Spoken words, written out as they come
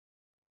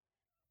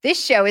This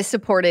show is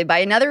supported by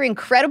another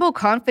incredible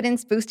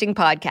confidence-boosting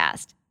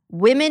podcast,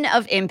 Women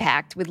of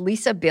Impact with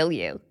Lisa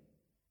Bilyeu.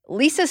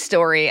 Lisa's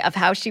story of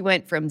how she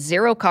went from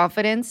zero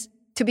confidence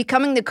to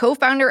becoming the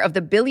co-founder of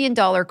the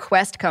billion-dollar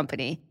Quest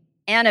company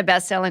and a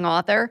best-selling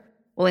author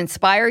will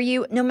inspire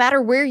you no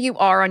matter where you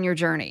are on your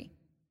journey.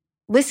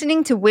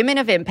 Listening to Women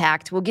of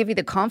Impact will give you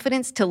the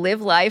confidence to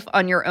live life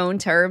on your own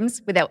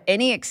terms without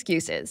any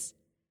excuses.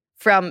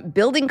 From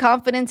building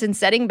confidence and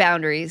setting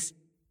boundaries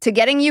to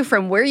getting you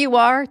from where you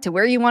are to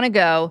where you want to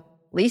go,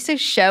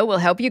 Lisa's show will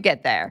help you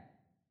get there.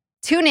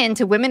 Tune in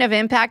to Women of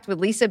Impact with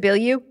Lisa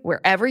Bilyeu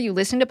wherever you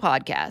listen to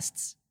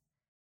podcasts.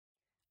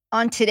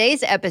 On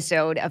today's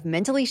episode of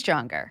Mentally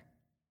Stronger.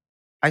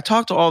 I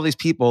talk to all these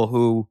people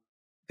who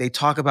they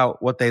talk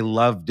about what they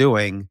love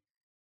doing,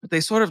 but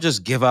they sort of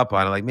just give up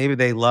on it. Like maybe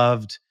they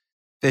loved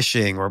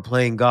fishing or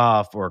playing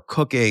golf or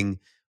cooking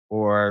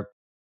or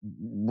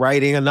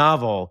writing a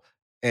novel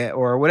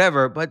or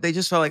whatever, but they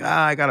just felt like,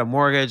 I got a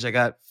mortgage, I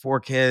got 4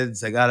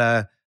 kids,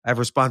 I have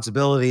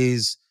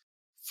responsibilities.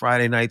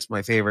 Friday night's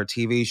my favorite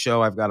TV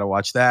show. I've got to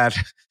watch that.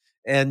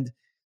 And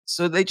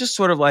so they just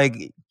sort of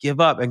like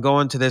give up and go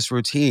into this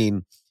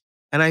routine.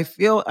 And I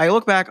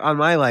look back on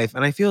my life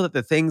and I feel that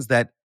the things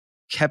that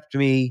kept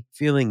me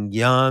feeling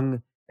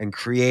young and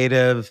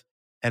creative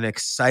and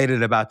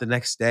excited about the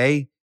next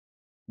day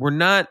were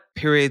not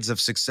periods of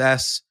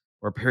success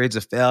or periods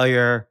of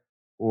failure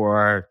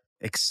or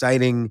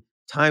exciting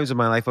times in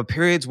my life, but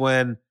periods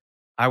when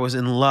I was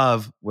in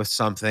love with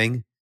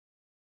something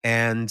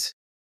and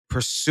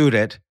pursued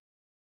it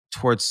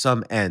towards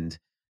some end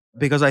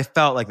because I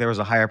felt like there was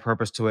a higher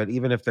purpose to it,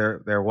 even if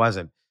there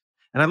wasn't.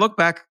 And I look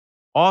back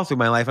all through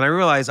my life and I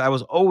realized I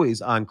was always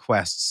on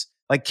quests.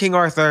 Like King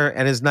Arthur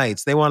and his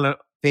knights, they went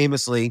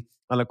famously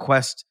on a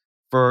quest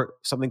for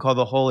something called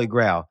the Holy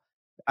Grail.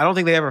 I don't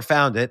think they ever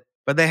found it,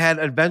 but they had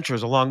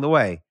adventures along the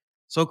way.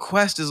 So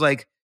quest is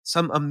like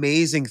some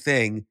amazing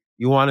thing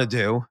you want to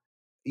do.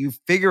 You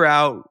figure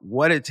out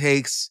what it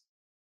takes,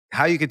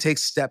 how you can take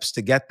steps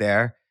to get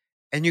there,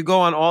 and you go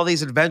on all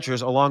these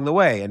adventures along the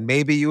way. And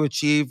maybe you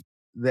achieve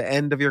the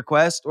end of your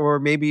quest, or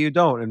maybe you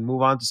don't and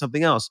move on to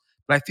something else.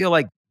 But I feel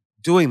like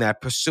doing that,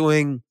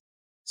 pursuing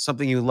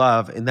something you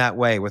love in that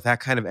way with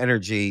that kind of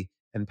energy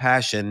and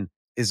passion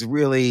is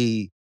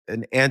really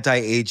an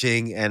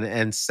anti-aging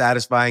and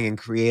satisfying and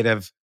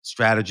creative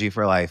strategy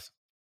for life.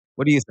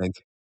 What do you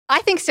think?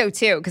 I think so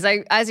too, because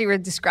as you were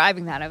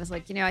describing that, I was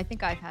like, I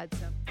think I've had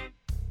some.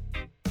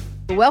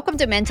 Welcome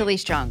to Mentally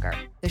Stronger,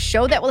 the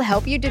show that will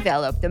help you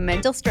develop the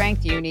mental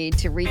strength you need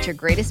to reach your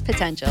greatest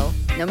potential,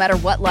 no matter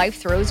what life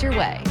throws your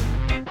way.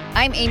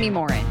 I'm Amy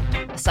Morin,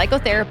 a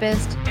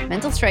psychotherapist,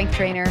 mental strength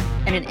trainer,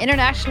 and an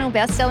international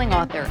best-selling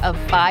author of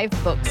 5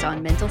 books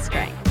on mental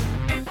strength.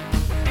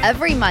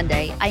 Every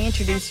Monday, I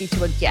introduce you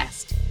to a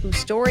guest whose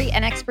story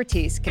and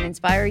expertise can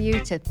inspire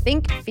you to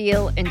think,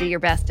 feel, and do your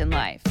best in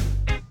life.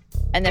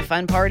 And the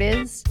fun part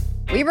is,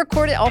 we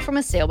record it all from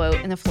a sailboat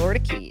in the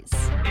Florida Keys.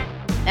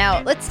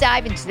 Now, let's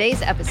dive into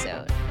today's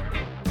episode.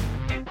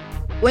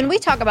 When we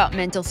talk about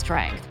mental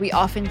strength, we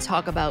often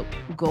talk about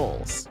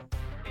goals.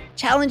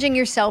 Challenging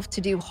yourself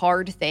to do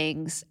hard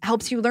things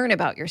helps you learn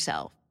about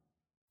yourself.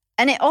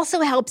 And it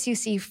also helps you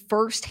see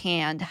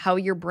firsthand how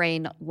your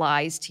brain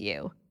lies to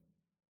you.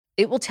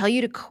 It will tell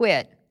you to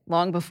quit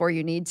long before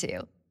you need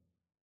to.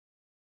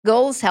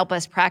 Goals help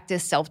us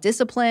practice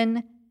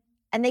self-discipline,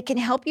 and they can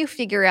help you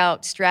figure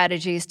out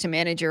strategies to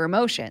manage your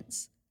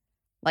emotions,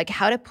 like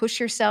how to push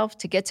yourself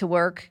to get to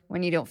work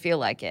when you don't feel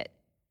like it,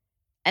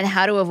 and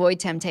how to avoid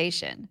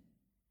temptation.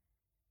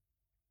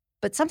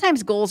 But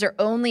sometimes goals are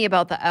only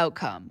about the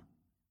outcome.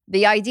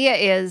 The idea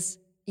is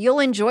you'll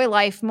enjoy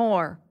life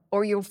more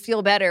or you'll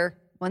feel better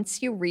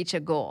once you reach a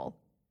goal.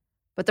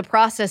 But the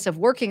process of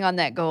working on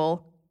that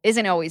goal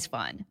isn't always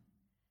fun.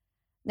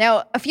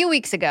 Now, a few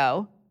weeks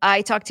ago,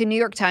 I talked to New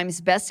York Times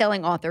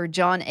bestselling author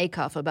Jon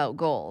Acuff about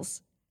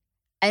goals.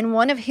 And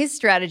one of his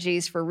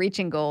strategies for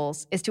reaching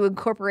goals is to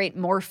incorporate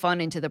more fun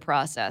into the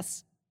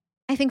process.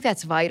 I think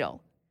that's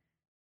vital.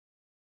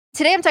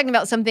 Today, I'm talking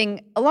about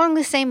something along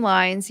the same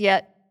lines,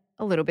 yet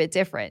a little bit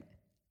different.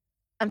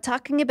 I'm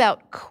talking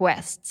about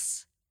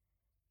quests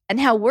and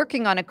how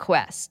working on a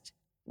quest,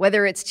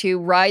 whether it's to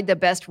ride the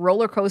best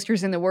roller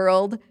coasters in the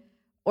world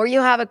or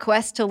you have a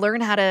quest to learn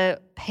how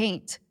to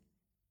paint,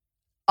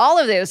 all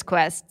of those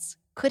quests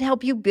could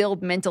help you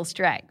build mental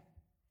strength.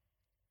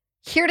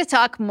 Here to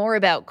talk more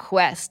about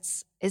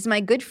quests is my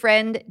good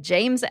friend,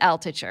 James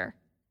Altucher.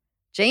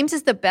 James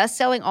is the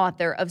best-selling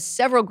author of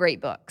several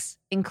great books,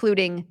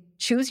 including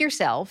Choose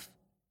Yourself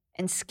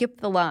and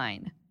Skip the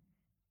Line.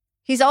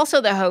 He's also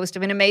the host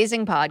of an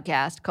amazing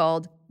podcast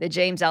called The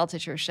James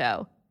Altucher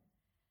Show.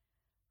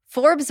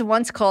 Forbes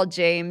once called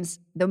James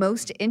the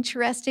most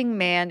interesting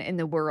man in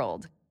the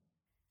world.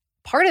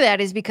 Part of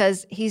that is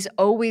because he's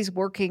always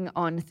working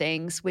on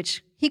things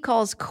which he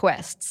calls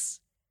quests.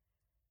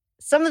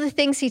 Some of the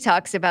things he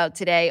talks about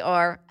today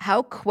are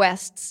how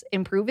quests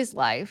improve his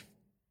life,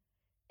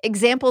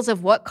 examples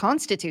of what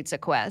constitutes a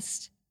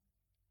quest,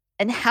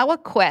 and how a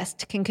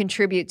quest can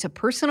contribute to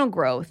personal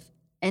growth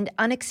and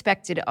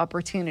unexpected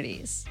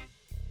opportunities.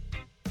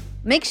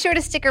 Make sure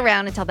to stick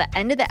around until the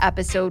end of the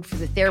episode for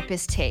the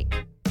therapist take.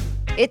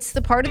 It's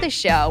the part of the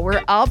show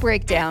where I'll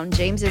break down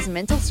James's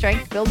mental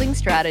strength building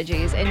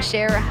strategies and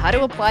share how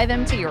to apply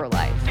them to your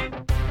life.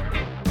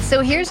 So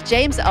here's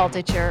James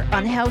Altucher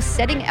on how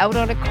setting out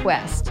on a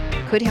quest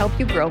could help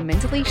you grow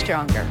mentally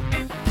stronger.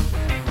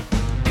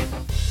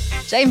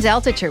 James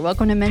Altucher,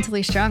 welcome to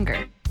Mentally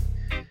Stronger.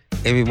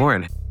 Amy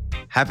Morin,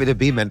 happy to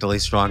be mentally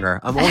stronger.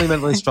 I'm only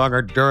mentally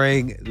stronger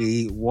during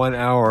the 1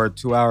 hour or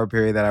 2 hour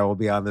period that I will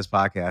be on this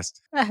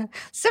podcast.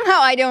 Somehow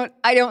I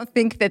don't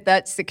think that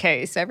that's the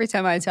case. Every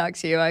time I talk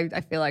to you,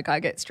 I feel like I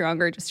get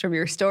stronger just from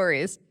your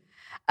stories.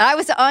 I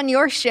was on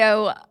your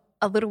show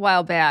a little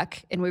while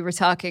back and we were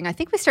talking, I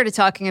think we started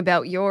talking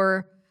about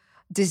your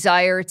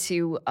desire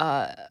to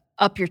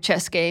up your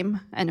chess game.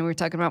 And we were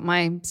talking about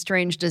my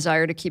strange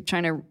desire to keep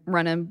trying to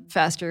run a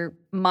faster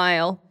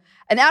mile.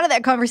 And out of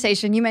that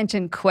conversation, you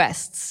mentioned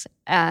quests.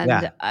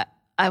 And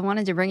I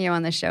wanted to bring you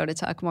on the show to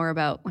talk more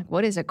about like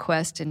what is a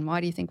quest and why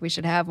do you think we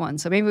should have one?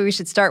 So maybe we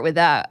should start with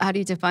that. How do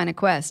you define a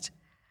quest?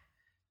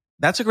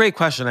 That's a great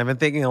question. I've been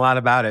thinking a lot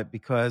about it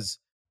because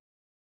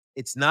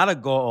it's not a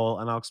goal,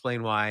 and I'll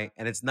explain why.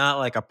 And it's not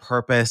like a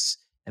purpose,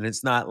 and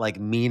it's not like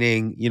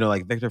meaning. You know,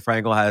 like Viktor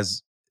Frankl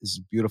has this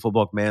beautiful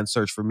book, Man's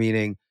Search for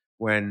Meaning,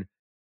 and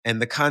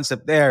the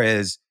concept there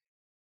is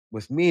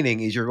with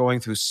meaning is you're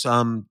going through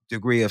some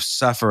degree of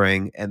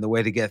suffering, and the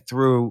way to get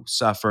through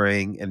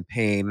suffering and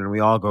pain, and we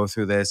all go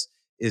through this,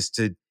 is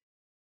to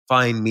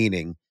find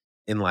meaning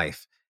in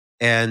life.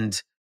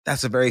 And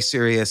that's a very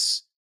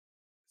serious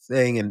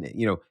thing. And,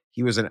 you know,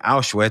 he was in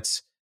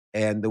Auschwitz,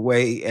 and the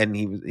way, and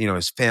he was, you know,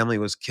 his family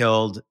was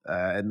killed.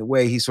 And the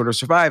way he sort of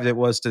survived it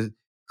was to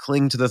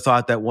cling to the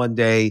thought that one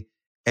day,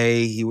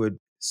 A, he would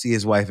see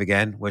his wife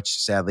again,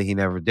 which sadly he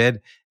never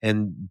did.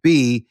 And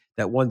B,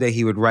 that one day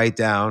he would write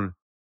down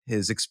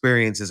his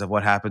experiences of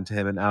what happened to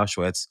him in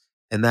Auschwitz.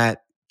 And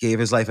that gave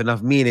his life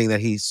enough meaning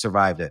that he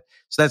survived it.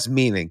 So that's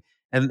meaning.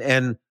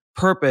 And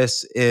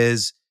purpose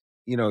is,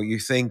 you know, you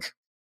think,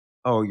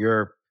 oh,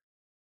 you're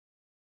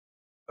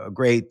a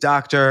great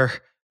doctor,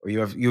 or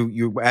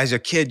you as a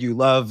kid you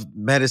love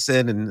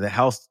medicine and the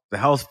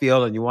health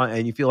field,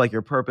 and you feel like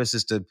your purpose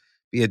is to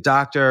be a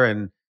doctor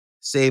and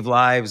save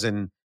lives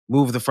and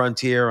move the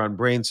frontier on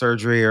brain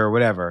surgery or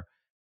whatever.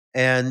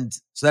 And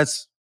so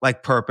that's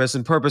like purpose,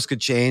 and purpose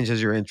could change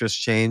as your interests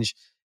change.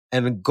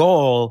 And a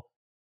goal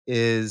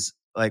is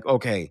like,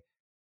 okay,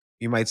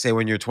 you might say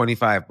when you're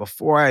 25,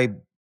 before I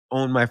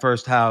own my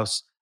first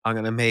house, I'm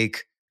going to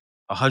make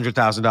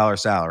 $100,000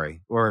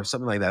 salary or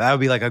something like that. That would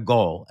be like a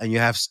goal. And you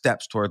have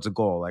steps towards a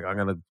goal. Like I'm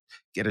going to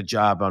get a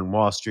job on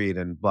Wall Street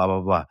and blah,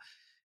 blah, blah.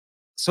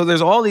 So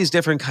there's all these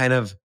different kind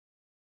of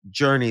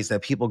journeys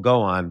that people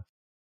go on.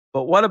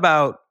 But what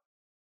about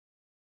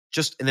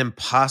just an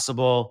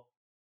impossible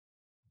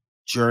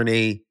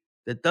journey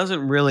that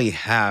doesn't really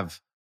have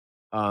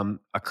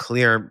a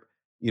clear,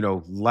 you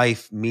know,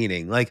 life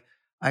meaning? Like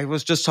I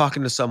was just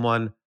talking to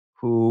someone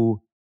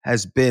who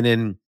has been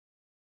in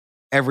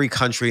every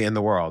country in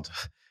the world.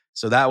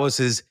 So that was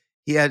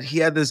he had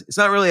this, it's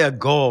not really a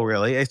goal,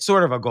 really. It's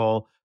sort of a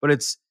goal, but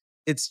it's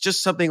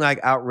just something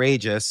like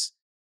outrageous,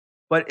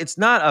 but it's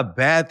not a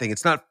bad thing.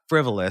 It's not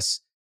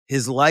frivolous.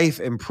 His life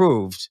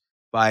improved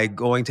by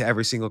going to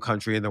every single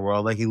country in the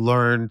world. Like he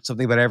learned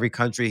something about every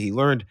country. He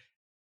learned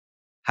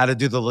how to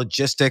do the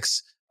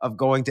logistics of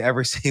going to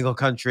every single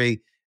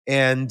country.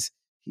 And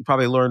he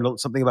probably learned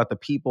something about the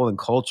people and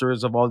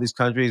cultures of all these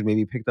countries,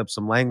 maybe picked up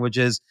some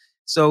languages.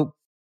 So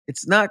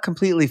it's not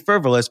completely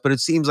frivolous, but it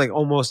seems like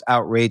almost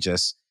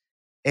outrageous.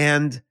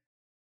 And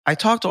I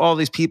talk to all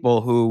these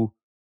people who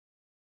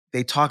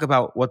they talk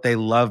about what they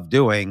love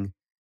doing,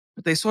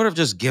 but they sort of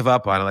just give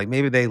up on it. Like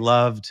maybe they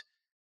loved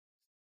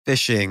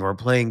fishing or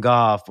playing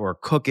golf or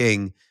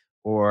cooking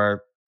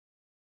or,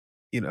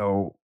 you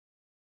know,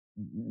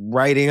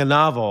 writing a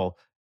novel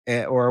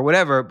or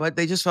whatever, but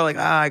they just felt like,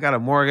 I got a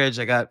mortgage,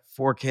 I got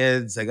 4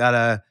 kids,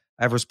 I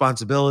have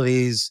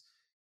responsibilities.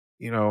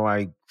 You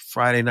know,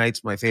 Friday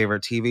night's my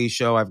favorite TV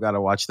show. I've got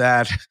to watch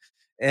that.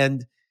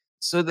 And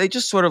so they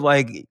just sort of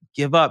like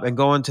give up and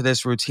go into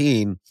this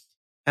routine.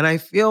 And I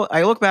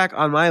look back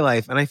on my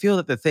life and I feel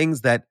that the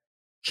things that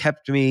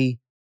kept me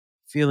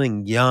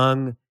feeling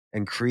young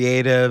and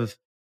creative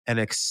and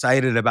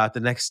excited about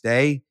the next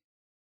day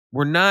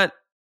were not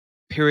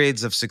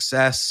periods of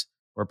success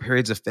or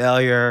periods of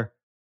failure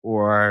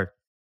or,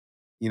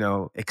 you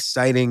know,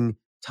 exciting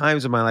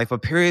times in my life,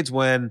 but periods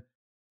when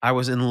I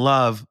was in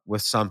love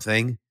with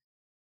something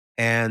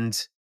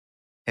and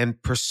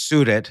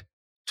pursued it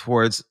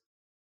towards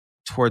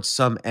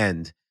some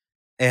end.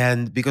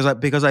 And because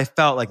I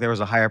felt like there was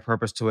a higher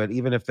purpose to it,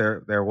 even if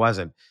there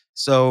wasn't.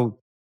 So,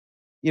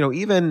 you know,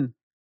 even,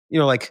 you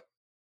know, like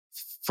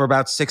for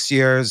about 6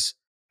 years,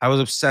 I was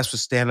obsessed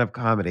with stand-up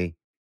comedy.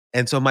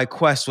 And so my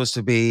quest was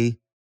to be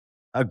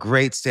a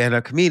great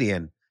stand-up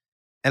comedian.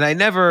 And I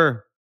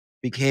never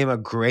became a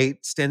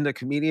great stand-up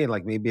comedian.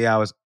 Like maybe I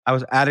was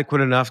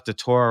adequate enough to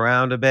tour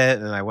around a bit,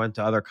 and I went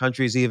to other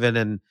countries even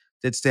and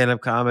did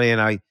stand-up comedy. And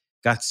I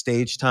got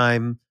stage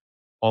time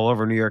all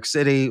over New York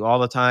City all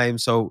the time.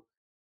 So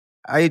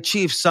I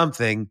achieved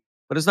something,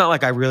 but it's not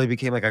like I really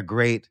became like a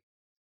great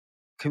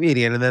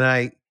comedian. And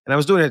I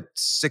was doing it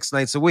 6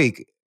 nights a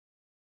week,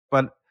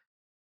 but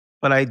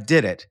I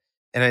did it,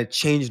 and it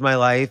changed my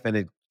life, and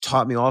it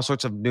taught me all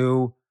sorts of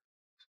new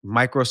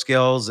micro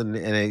skills, and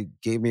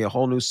it gave me a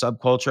whole new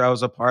subculture I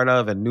was a part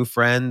of, and new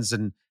friends,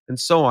 and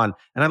so on.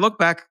 And I look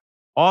back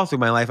all through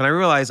my life, and I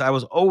realized I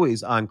was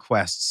always on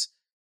quests.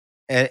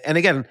 And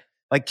again,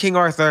 like King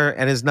Arthur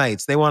and his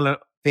knights, they went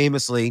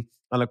famously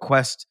on a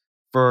quest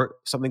for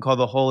something called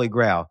the Holy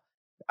Grail.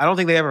 I don't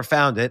think they ever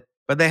found it,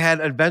 but they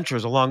had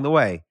adventures along the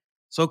way.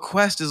 So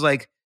quest is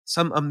like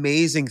some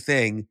amazing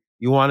thing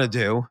you want to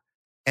do,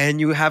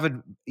 and you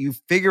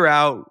figure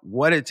out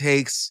what it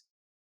takes,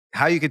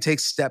 how you can take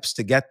steps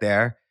to get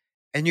there,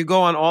 and you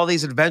go on all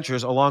these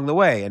adventures along the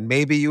way. And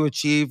maybe you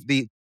achieve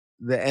the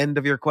end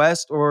of your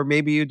quest, or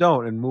maybe you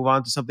don't and move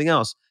on to something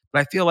else. But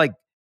I feel like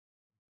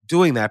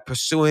doing that,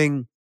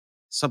 pursuing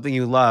something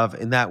you love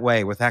in that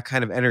way with that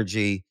kind of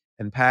energy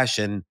and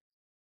passion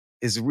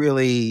is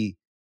really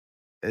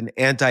an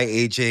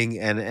anti-aging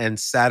and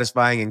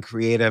satisfying and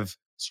creative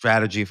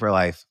strategy for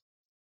life.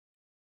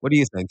 What do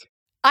you think?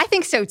 I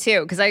think so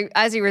too, because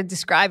as you were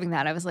describing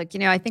that, I was like,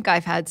 I think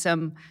I've had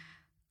some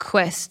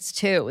quests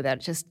too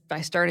that just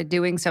I started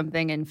doing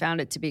something and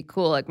found it to be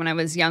cool. Like when I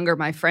was younger,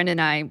 my friend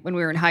and I, when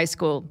we were in high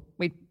school,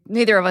 we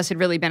neither of us had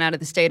really been out of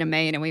the state of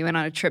Maine, and we went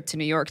on a trip to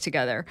New York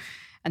together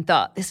and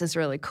thought this is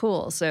really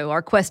cool. So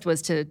our quest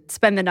was to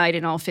spend the night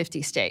in all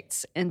 50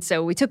 states. And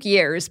so we took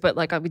years, but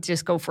like I would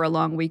just go for a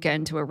long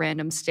weekend to a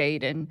random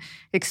state and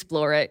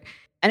explore it.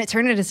 And it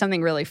turned into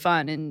something really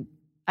fun. And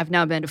I've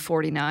now been to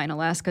 49.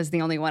 Alaska's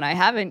the only one I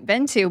haven't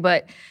been to,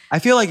 but I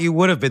feel like you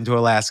would have been to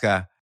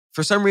Alaska.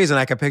 For some reason,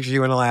 I could picture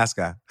you in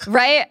Alaska.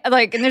 right?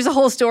 Like, and there's a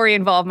whole story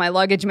involved. My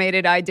luggage made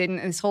it, I didn't,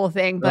 this whole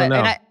thing. Oh, But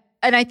no.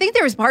 and I think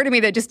there was part of me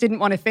that just didn't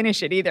want to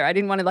finish it either. I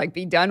didn't want to like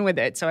be done with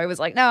it. So I was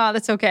like, no,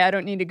 that's okay. I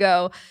don't need to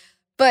go.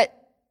 But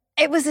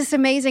it was this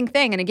amazing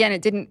thing. And again,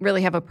 it didn't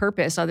really have a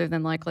purpose other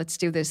than like, let's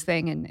do this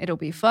thing and it'll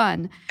be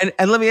fun.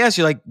 And let me ask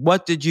you, like,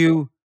 what did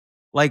you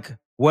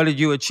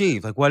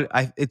achieve? Like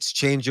it's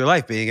changed your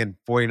life being in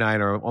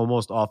 49 or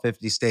almost all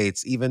 50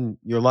 states. Even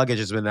your luggage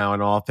has been now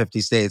in all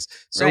 50 states.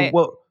 So Right.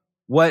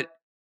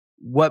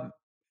 what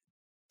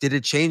did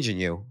it change in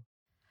you?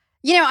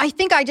 I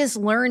think I just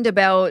learned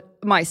about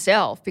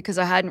myself because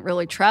I hadn't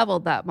really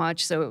traveled that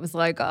much. So it was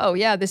like, oh,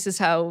 yeah, this is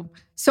how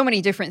so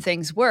many different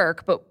things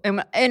work. But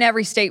in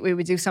every state, we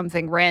would do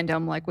something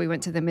random. Like we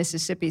went to the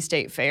Mississippi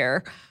State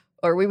Fair,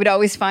 or we would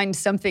always find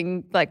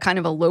something like kind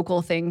of a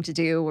local thing to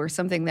do or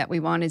something that we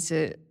wanted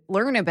to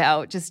learn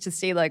about just to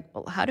see like,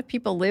 well, how do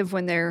people live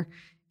when they're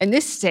in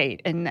this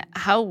state, and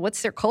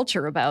what's their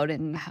culture about,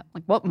 and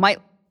like what might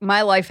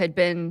my life had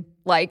been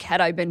like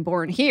had I been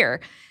born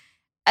here.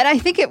 And I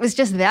think it was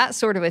just that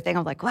sort of a thing.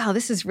 I'm like, wow,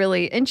 this is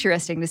really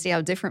interesting to see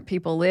how different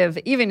people live,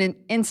 even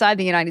inside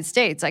the United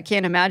States. I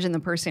can't imagine the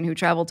person who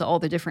traveled to all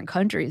the different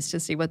countries to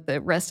see what the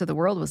rest of the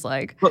world was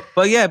like. But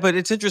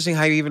it's interesting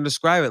how you even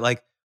describe it.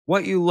 Like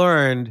what you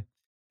learned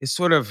is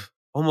sort of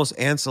almost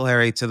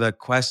ancillary to the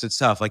quest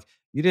itself. Like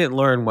you didn't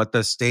learn what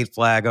the state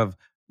flag of,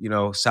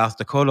 South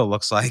Dakota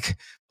looks like,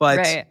 but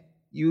Right.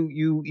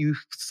 you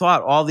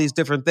thought all these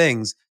different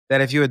things that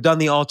if you had done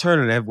the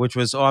alternative, which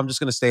was, oh, I'm just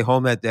going to stay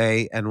home that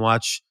day and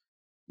watch,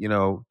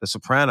 The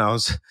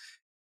Sopranos,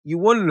 you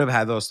wouldn't have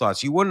had those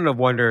thoughts. You wouldn't have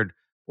wondered,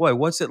 boy,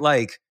 what's it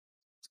like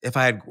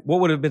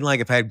what would it have been like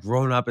if I had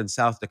grown up in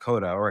South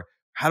Dakota? Or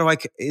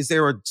is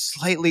there a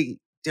slightly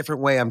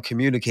different way I'm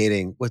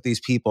communicating with these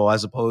people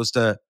as opposed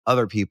to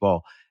other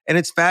people? And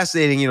it's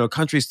fascinating,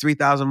 country's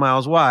 3,000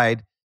 miles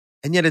wide,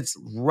 and yet it's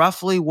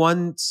roughly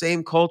one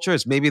same culture.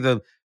 It's maybe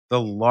the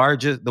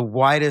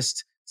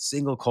widest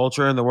single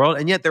culture in the world.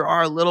 And yet there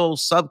are little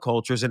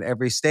subcultures in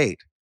every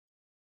state.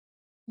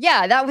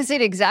 Yeah, that was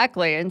it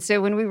exactly. And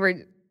so when we were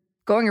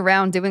going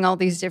around doing all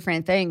these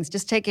different things,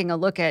 just taking a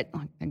look at,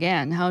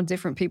 again, how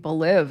different people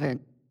live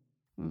and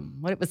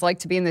what it was like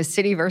to be in the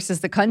city versus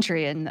the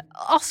country and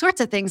all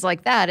sorts of things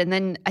like that. And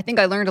then I think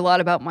I learned a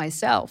lot about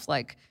myself.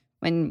 Like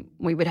when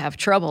we would have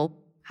trouble,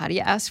 how do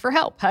you ask for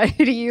help? How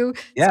do you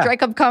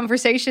strike up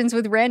conversations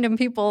with random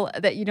people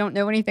that you don't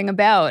know anything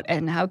about?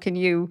 And how can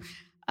you,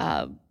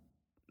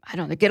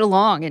 get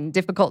along in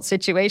difficult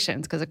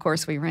situations? Because, of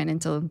course, we ran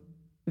into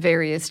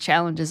various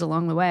challenges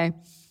along the way.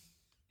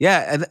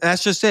 Yeah, and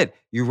that's just it.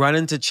 You run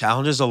into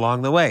challenges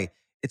along the way.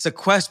 It's a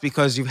quest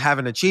because you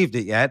haven't achieved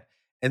it yet.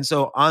 And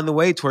so on the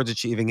way towards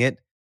achieving it,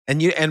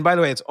 and by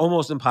the way, it's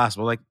almost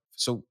impossible. Like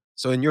so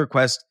in your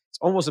quest, it's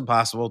almost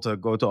impossible to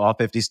go to all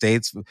 50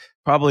 states.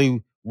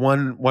 Probably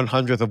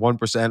 1/100th of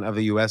 1% of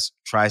the US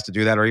tries to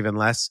do that or even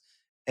less.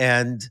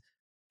 And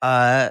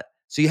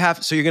so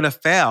you're going to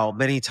fail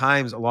many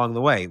times along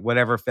the way,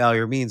 whatever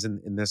failure means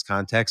in this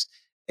context.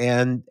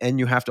 And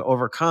you have to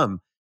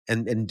overcome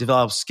and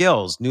develop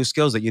new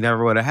skills that you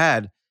never would have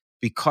had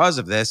because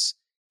of this.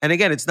 And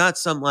again, it's not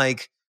some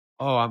like,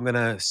 oh, I'm going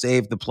to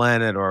save the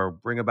planet or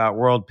bring about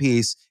world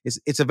peace.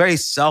 It's a very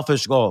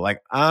selfish goal. Like,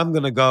 I'm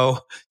going to go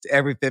to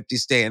every 50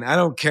 state and I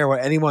don't care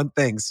what anyone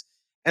thinks.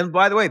 And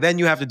by the way, then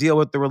you have to deal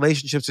with the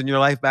relationships in your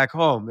life back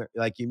home.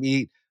 Like you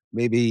meet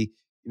maybe,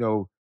 you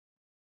know,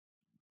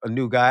 a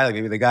new guy, like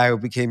maybe the guy who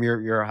became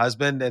your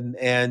husband,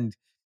 and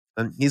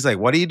he's like,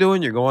 "What are you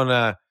doing? You're going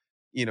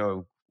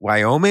to,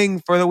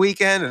 Wyoming for the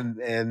weekend?"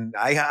 And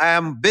I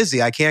am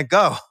busy. I can't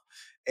go.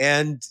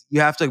 And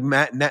you have to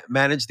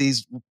manage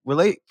these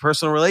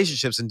personal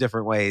relationships in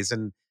different ways,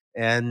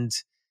 and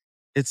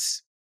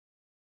it's,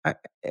 I,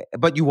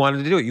 but you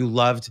wanted to do it. You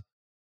loved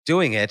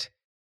doing it,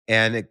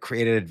 and it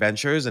created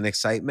adventures and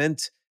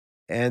excitement,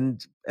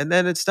 and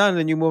then it's done,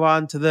 and you move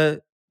on to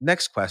the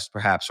next quest,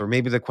 perhaps, or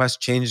maybe the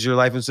quest changes your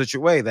life in such a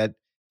way that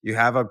you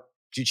have a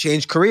you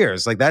change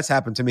careers. Like that's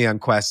happened to me on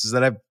quests, is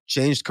that I've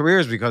changed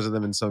careers because of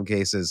them in some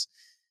cases,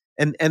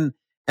 and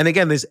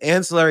again, there's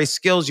ancillary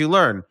skills you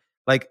learn,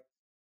 like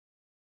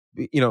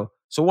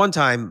So one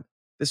time,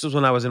 this was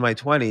when I was in my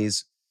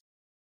 20s.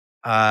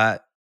 Uh,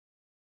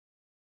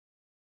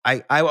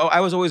 I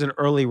was always an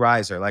early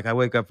riser. Like I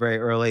wake up very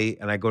early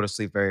and I go to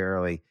sleep very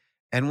early.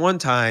 And one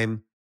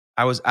time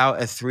I was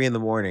out at 3 in the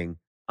morning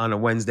on a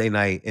Wednesday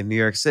night in New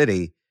York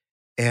City,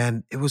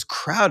 and it was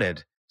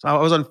crowded. So I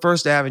was on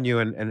First Avenue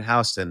in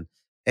Houston,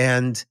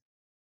 and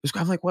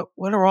I'm like,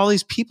 what are all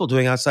these people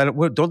doing outside?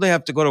 Don't they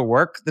have to go to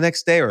work the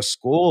next day or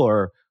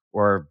school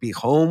or be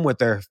home with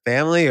their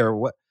family or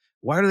what?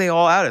 Why are they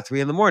all out at 3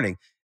 in the morning?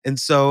 And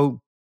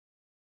so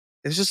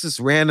it's just this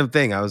random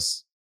thing. I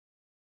was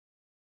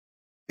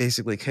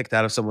basically kicked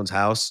out of someone's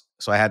house,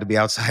 so I had to be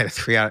outside at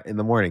 3 in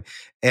the morning.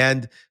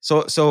 And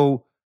so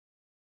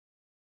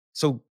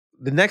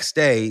the next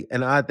day,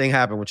 an odd thing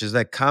happened, which is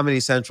that Comedy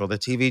Central, the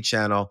TV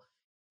channel,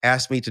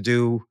 asked me to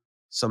do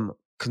some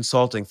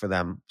consulting for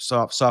them,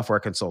 software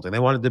consulting. They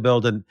wanted to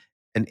build an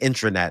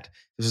intranet.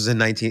 This was in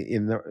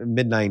the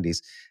mid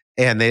 90s,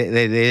 and they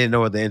didn't know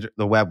what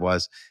the web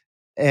was.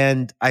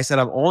 And I said,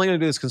 I'm only going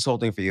to do this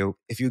consulting for you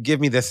if you give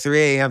me the 3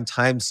 a.m.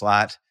 time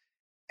slot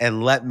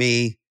and let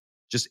me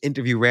just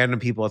interview random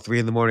people at 3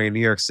 in the morning in New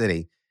York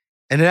City.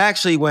 And it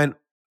actually went,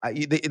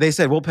 they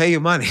said, we'll pay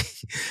you money.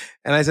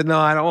 And I said, no,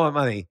 I don't want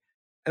money.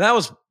 And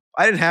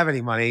I didn't have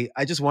any money.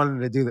 I just wanted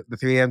to do the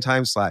 3 a.m.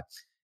 time slot.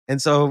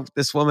 And so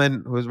this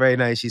woman who was very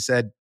nice, she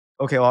said,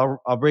 okay,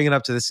 well, I'll bring it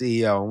up to the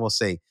CEO and we'll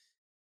see.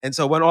 And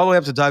so went all the way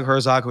up to Doug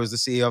Herzog, who was the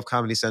CEO of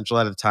Comedy Central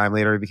at the time.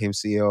 Later, he became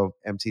CEO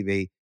of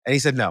MTV. And he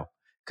said no,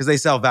 because they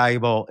sell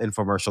valuable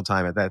infomercial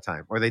time at that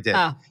time, or they did.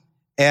 Oh.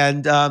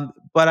 And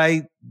but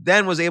I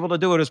then was able to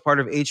do it as part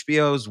of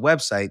HBO's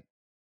website,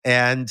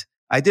 and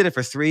I did it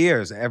for 3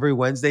 years. Every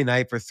Wednesday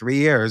night for 3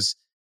 years,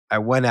 I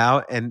went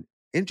out and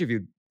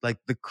interviewed like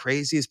the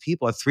craziest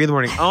people at 3 in the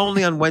morning,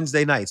 only on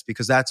Wednesday nights,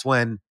 because that's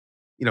when,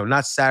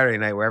 not Saturday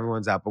night where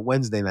everyone's out, but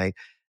Wednesday night.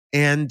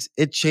 And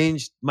it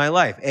changed my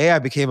life. I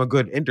became a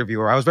good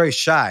interviewer. I was very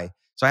shy,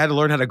 so I had to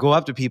learn how to go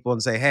up to people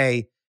and say,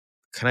 "Hey,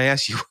 can I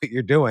ask you what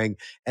you're doing?"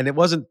 And it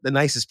wasn't the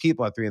nicest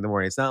people at 3 in the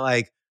morning. It's not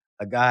like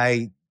a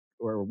guy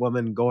or a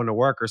woman going to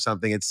work or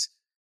something. It's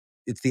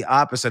the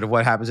opposite of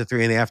what happens at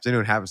 3 in the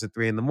afternoon happens at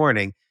 3 in the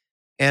morning.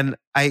 And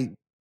I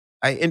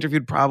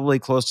interviewed probably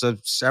close to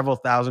several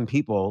thousand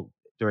people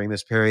during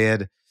this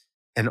period,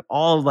 and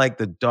all like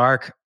the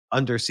dark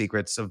under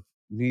secrets of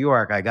New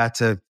York, I got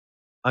to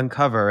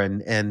uncover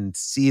and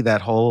see that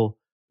whole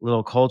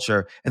little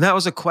culture. And that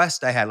was a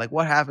quest I had. Like,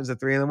 what happens at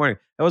 3 in the morning?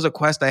 That was a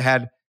quest I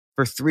had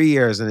for 3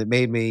 years, and it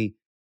made me,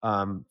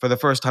 for the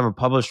first time, a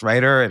published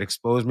writer. It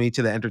exposed me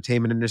to the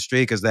entertainment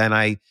industry, because then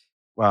I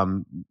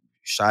um,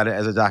 shot it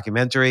as a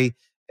documentary,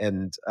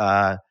 and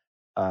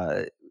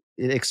it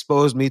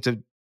exposed me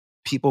to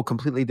people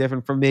completely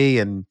different from me,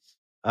 and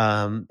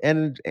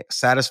it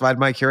satisfied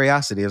my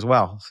curiosity as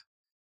well.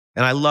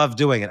 And I loved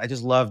doing it. I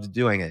just loved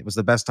doing it. It was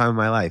the best time of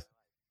my life.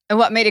 And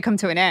what made it come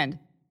to an end?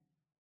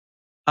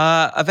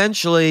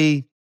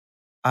 Eventually,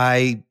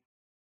 I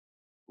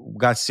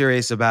got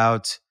serious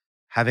about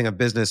having a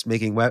business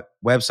making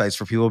websites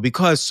for people,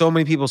 because so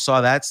many people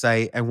saw that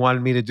site and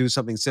wanted me to do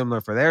something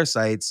similar for their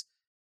sites.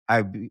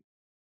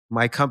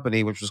 My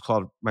company,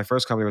 my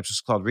first company, which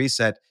was called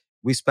Reset,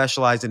 we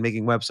specialized in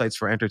making websites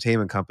for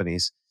entertainment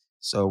companies.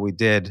 So we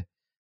did,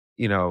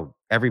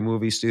 every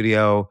movie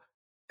studio,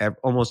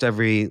 almost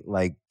every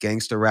like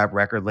gangster rap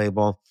record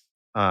label.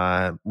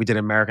 We did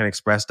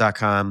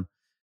AmericanExpress.com,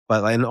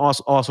 and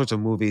all sorts of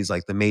movies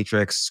like The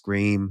Matrix,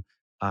 Scream.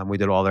 We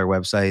did all their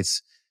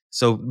websites.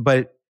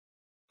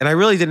 And I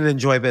really didn't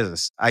enjoy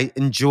business. I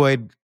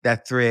enjoyed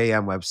that 3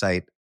 a.m.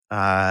 website,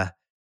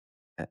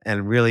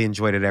 and really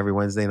enjoyed it every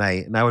Wednesday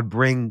night. And I would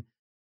bring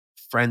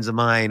friends of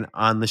mine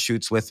on the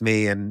shoots with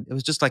me, and it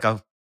was just like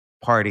a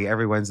party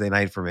every Wednesday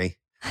night for me.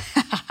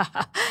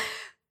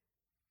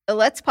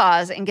 Let's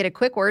pause and get a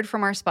quick word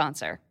from our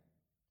sponsor.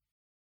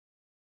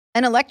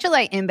 An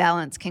electrolyte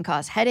imbalance can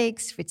cause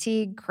headaches,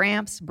 fatigue,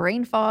 cramps,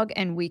 brain fog,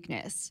 and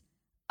weakness.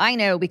 I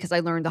know, because I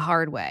learned the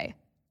hard way.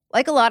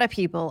 Like a lot of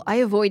people, I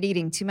avoid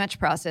eating too much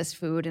processed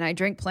food, and I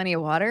drink plenty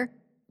of water,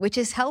 which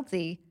is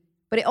healthy,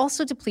 but it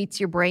also depletes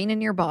your brain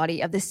and your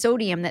body of the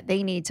sodium that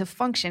they need to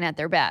function at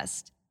their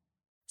best.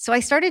 So I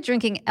started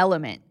drinking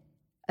Element,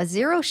 a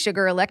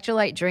zero-sugar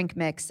electrolyte drink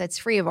mix that's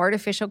free of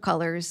artificial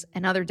colors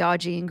and other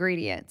dodgy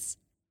ingredients.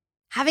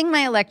 Having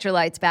my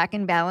electrolytes back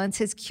in balance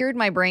has cured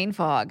my brain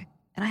fog,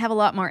 and I have a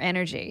lot more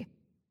energy.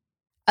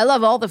 I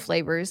love all the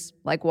flavors,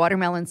 like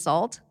watermelon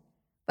salt,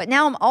 but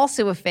now I'm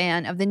also a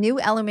fan of the new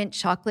Element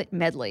Chocolate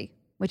Medley,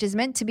 which is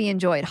meant to be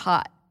enjoyed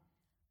hot.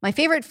 My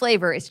favorite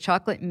flavor is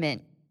chocolate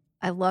mint.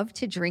 I love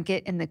to drink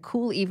it in the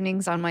cool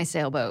evenings on my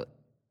sailboat.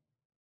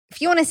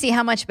 If you want to see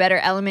how much better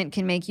Element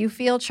can make you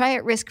feel, try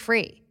it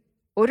risk-free.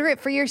 Order it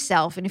for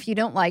yourself, and if you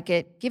don't like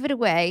it, give it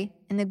away,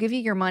 and they'll give you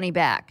your money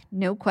back,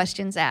 no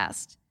questions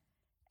asked.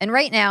 And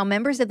right now,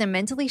 members of the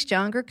Mentally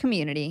Stronger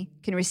community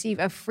can receive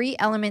a free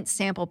Element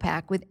sample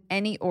pack with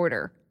any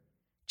order.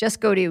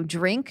 Just go to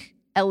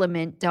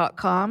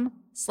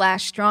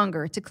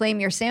drinkelement.com/stronger to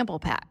claim your sample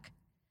pack.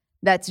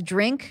 That's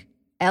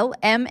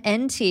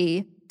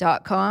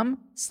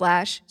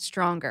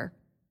drinklmnt.com/stronger.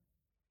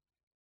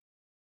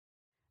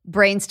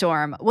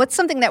 Brainstorm. What's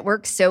something that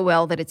works so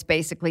well that it's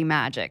basically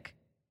magic?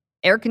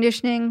 Air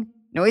conditioning,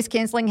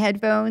 noise-canceling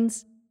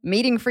headphones,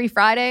 meeting-free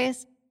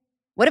Fridays?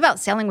 What about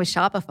selling with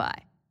Shopify?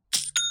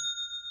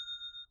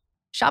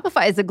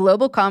 Shopify is a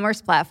global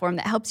commerce platform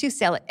that helps you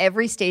sell at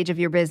every stage of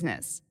your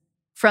business.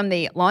 From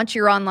the launch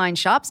your online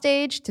shop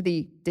stage to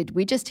the did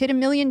we just hit $1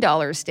 million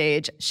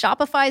stage,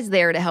 Shopify is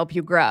there to help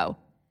you grow.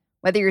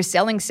 Whether you're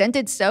selling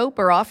scented soap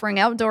or offering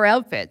outdoor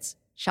outfits,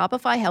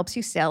 Shopify helps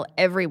you sell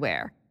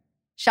everywhere.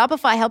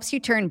 Shopify helps you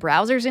turn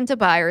browsers into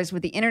buyers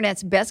with the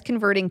internet's best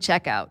converting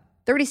checkout,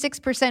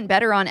 36%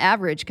 better on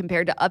average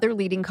compared to other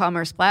leading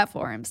commerce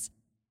platforms.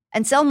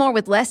 And sell more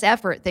with less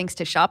effort thanks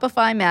to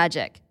Shopify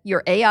Magic,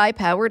 your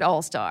AI-powered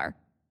all-star.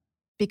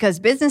 Because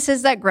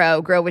businesses that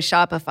grow, grow with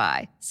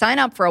Shopify. Sign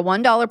up for a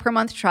 $1 per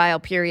month trial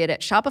period at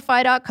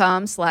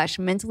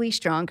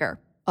shopify.com/mentallyStronger,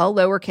 all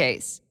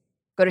lowercase.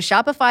 Go to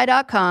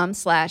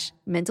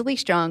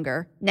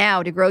shopify.com/mentallyStronger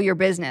now to grow your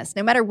business,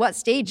 no matter what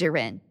stage you're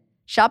in.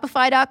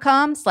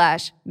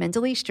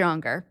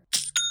 Shopify.com/mentallyStronger.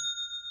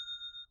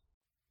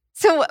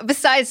 So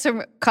besides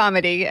some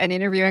comedy and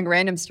interviewing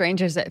random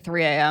strangers at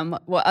 3 a.m.,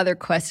 what other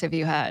quests have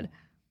you had?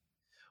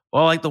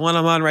 Well, like the one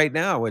I'm on right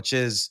now, which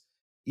is,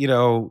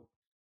 I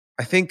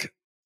think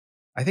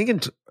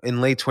in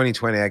late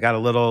 2020, I got a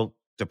little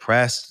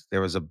depressed. There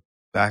was a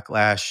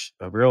backlash,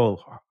 a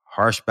real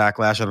harsh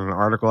backlash on an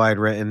article I'd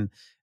written,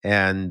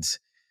 and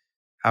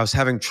I was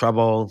having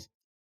trouble.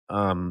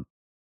 I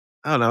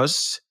don't know.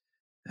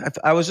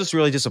 I was just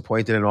really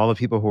disappointed in all the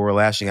people who were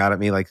lashing out at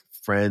me, like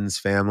friends,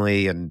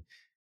 family, and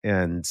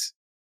I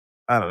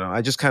don't know.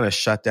 I just kind of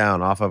shut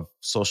down off of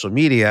social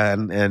media,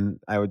 and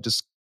I would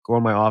just go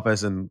in my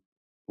office and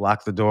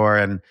lock the door,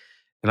 and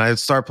I would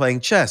start playing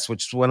chess.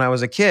 Which when I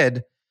was a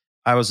kid,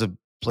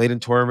 played in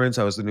tournaments.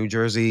 I was the New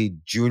Jersey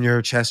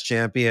junior chess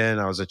champion.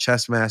 I was a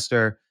chess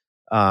master,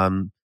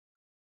 and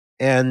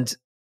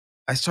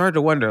I started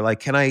to wonder,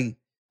 like, I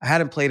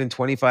hadn't played in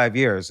 25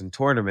 years in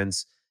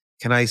tournaments.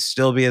 Can I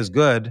still be as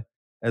good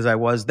as I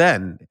was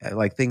then?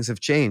 Like, things have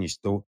changed.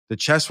 The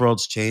chess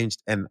world's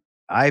changed, and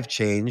I've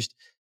changed,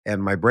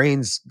 and my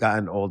brain's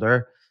gotten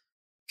older.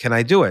 Can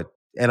I do it?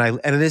 And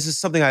this is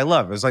something I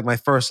love. It was like my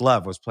first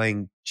love was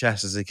playing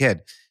chess as a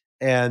kid.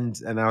 And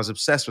I was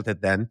obsessed with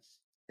it then.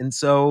 And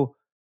so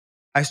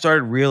I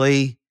started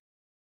really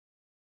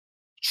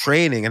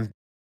training, and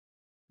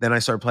then I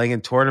started playing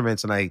in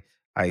tournaments, and I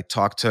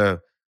talked to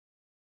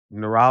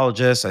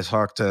neurologists, I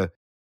talked to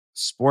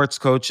sports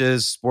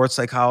coaches, sports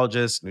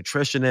psychologists,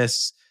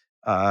 nutritionists,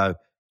 uh,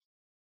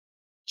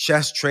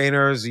 chess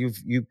trainers.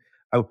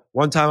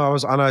 One time I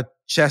was on a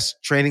chess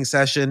training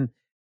session,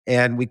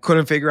 and we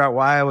couldn't figure out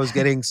why I was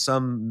getting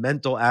some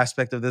mental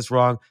aspect of this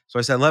wrong. So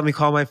I said, "Let me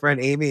call my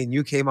friend Amy," and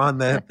you came on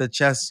the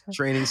chess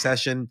training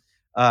session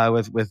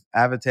with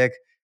Avatic,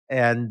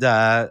 and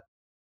so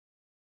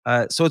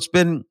it's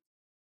been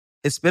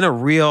a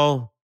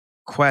real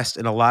quest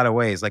in a lot of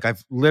ways. Like,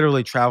 I've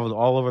literally traveled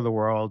all over the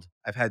world.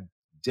 I've had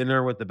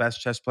dinner with the best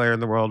chess player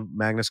in the world,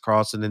 Magnus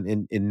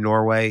Carlsen, in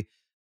Norway.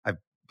 I've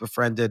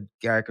befriended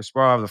Garry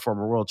Kasparov, the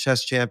former world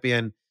chess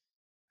champion.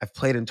 I've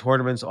played in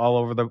tournaments all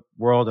over the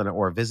world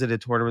or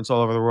visited tournaments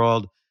all over the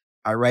world.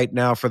 I write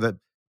now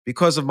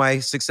because of my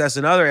success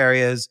in other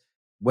areas,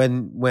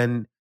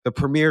 when the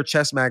premier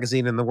chess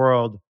magazine in the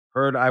world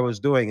heard I was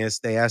doing this,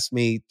 they asked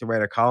me to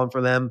write a column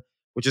for them,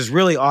 which is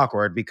really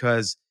awkward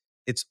because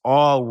it's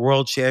all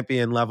world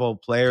champion level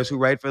players who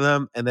write for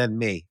them, and then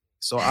me.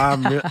 So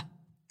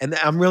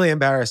I'm really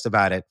embarrassed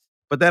about it.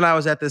 But then I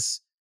was at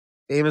this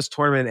famous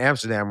tournament in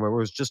Amsterdam where it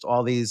was just it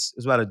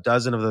was about a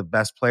dozen of the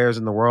best players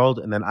in the world.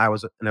 And then I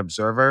was an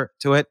observer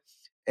to it.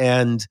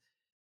 And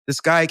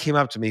this guy came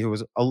up to me who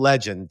was a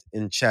legend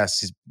in chess.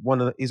 He's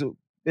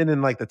been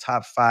in like the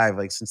top 5,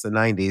 like since the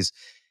 90s.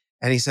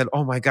 And he said,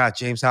 "Oh my God,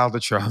 James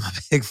Altucher, I'm a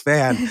big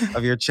fan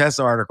of your chess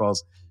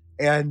articles."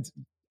 And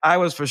I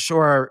was for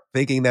sure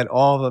thinking that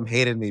all of them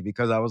hated me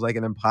because I was like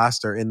an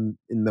imposter in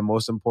the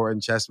most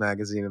important chess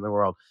magazine in the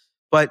world.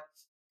 But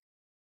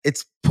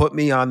it's put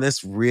me on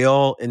this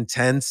real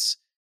intense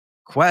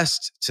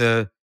quest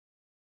to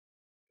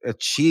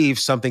achieve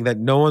something that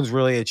no one's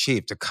really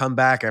achieved, to come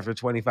back after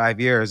 25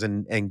 years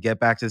and get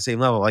back to the same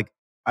level. Like,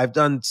 I've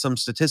done some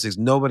statistics.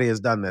 Nobody has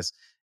done this.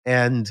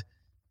 And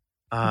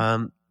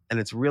and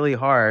it's really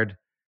hard,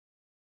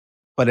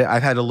 but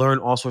I've had to learn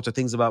all sorts of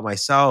things about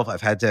myself.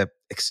 I've had to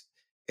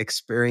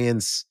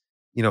experience,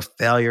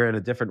 failure in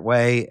a different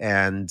way.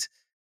 And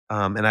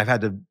I've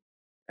had to,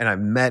 and I've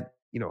met,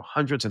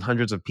 hundreds and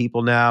hundreds of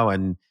people now.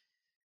 And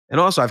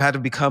also I've had to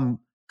become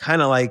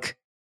kind of like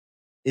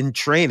in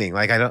training.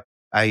 Like,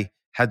 I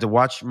had to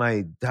watch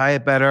my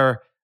diet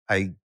better.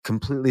 I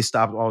completely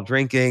stopped all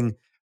drinking.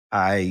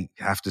 I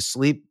have to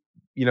sleep,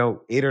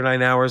 8 or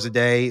 9 hours a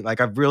day.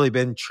 Like, I've really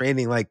been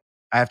training. Like,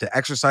 I have to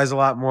exercise a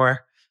lot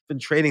more. Been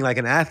training like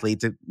an athlete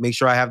to make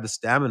sure I have the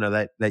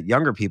stamina that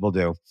younger people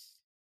do.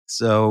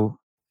 So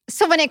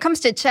when it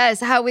comes to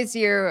chess, how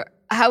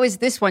is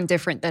this one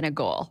different than a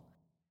goal?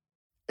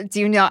 Do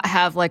you not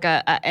have like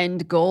a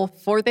end goal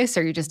for this?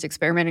 Or are you just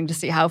experimenting to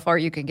see how far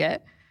you can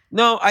get?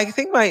 no, I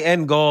think my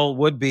end goal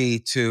would be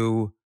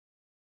to,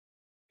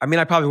 I mean,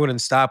 I probably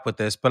wouldn't stop with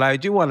this, but I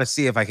do want to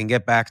see if I can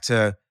get back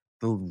to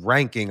the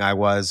ranking I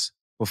was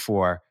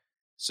before.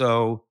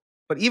 So,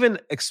 but even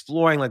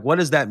exploring, like, what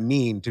does that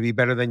mean to be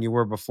better than you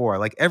were before?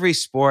 Like, every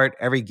sport,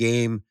 every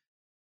game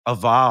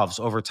evolves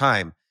over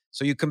time.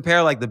 So you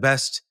compare like the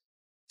best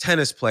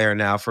tennis player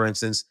now, for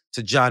instance,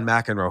 to John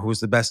McEnroe, who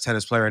was the best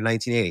tennis player in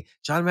 1980.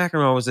 John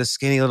McEnroe was this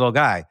skinny little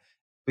guy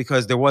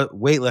because there was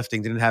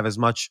weightlifting didn't have as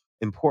much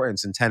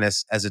importance in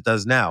tennis as it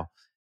does now.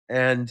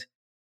 And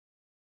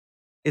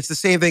it's the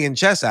same thing in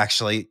chess,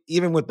 actually,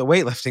 even with the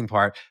weightlifting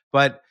part.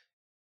 But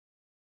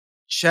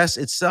chess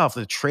itself,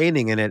 the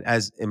training in it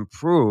has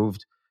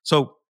improved.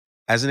 So,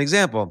 as an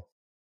example,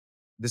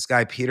 this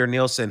guy, Peter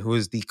Nielsen, who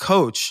is the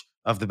coach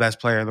of the best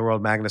player in the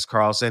world, Magnus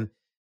Carlsen,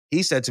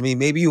 he said to me,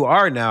 maybe you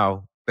are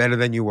now better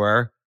than you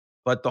were,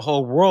 but the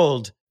whole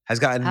world has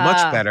gotten much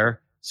Ah,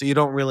 better. So you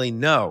don't really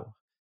know.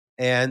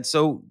 And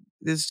so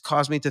this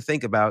caused me to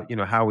think about,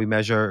 how we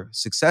measure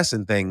success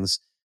in things.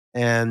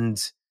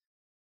 And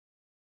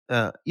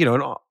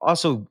and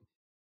also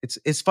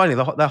it's funny.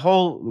 The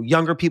whole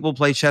younger people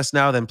play chess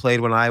now than played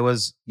when I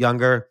was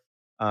younger.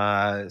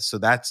 So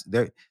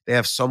they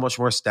have so much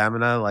more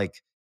stamina,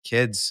 like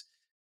kids,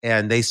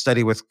 and they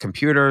study with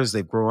computers.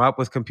 They've grown up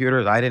with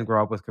computers. I didn't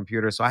grow up with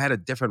computers, so I had a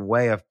different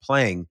way of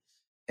playing,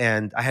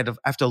 and I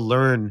have to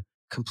learn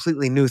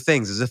completely new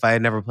things as if I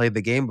had never played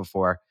the game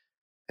before.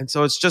 And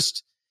so it's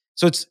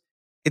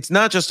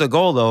not just a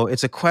goal though.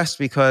 It's a quest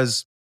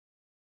because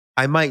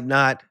I might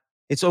not,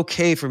 it's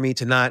okay for me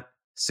to not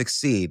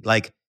succeed.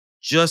 Like,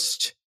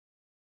 just,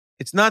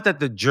 it's not that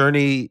the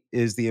journey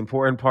is the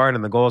important part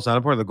and the goal is not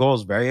important. The goal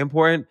is very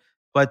important,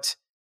 but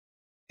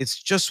it's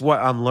just what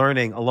I'm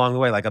learning along the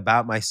way, like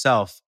about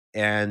myself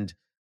and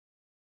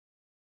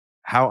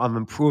how I'm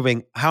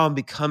improving, how I'm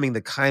becoming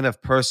the kind of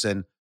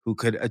person who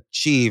could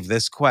achieve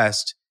this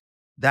quest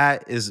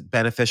that is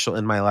beneficial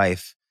in my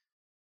life.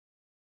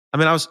 I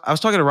mean, I was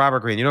talking to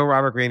Robert Greene. You know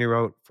Robert Greene, who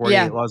wrote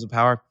yeah. 48 Laws of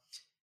Power?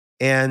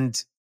 And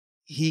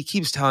he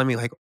keeps telling me,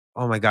 like,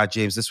 "Oh my God,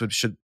 James, this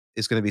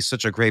is going to be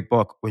such a great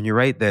book when you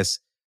write this."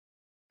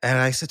 And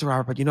I said to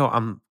Robert, "But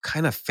I'm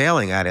kind of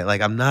failing at it.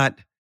 Like, I'm not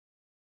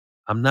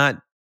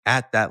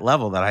at that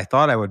level that I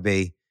thought I would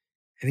be."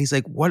 And he's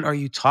like, "What are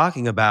you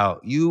talking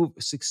about? You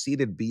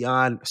succeeded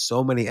beyond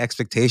so many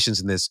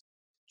expectations in this.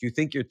 Do you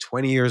think you're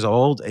 20 years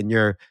old and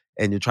you're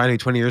trying to be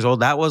 20 years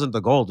old? That wasn't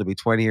the goal, to be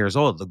 20 years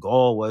old. The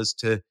goal was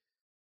to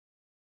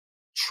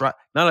try,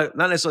 not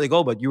necessarily a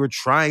goal, but you were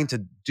trying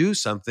to do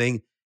something,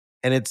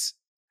 and it's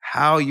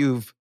how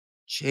you've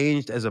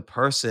changed as a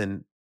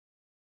person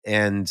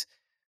and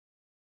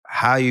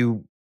how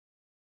you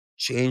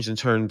changed in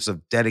terms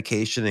of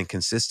dedication and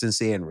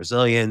consistency and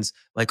resilience,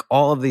 like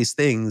all of these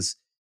things."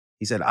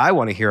 He said, "I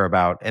want to hear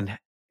about and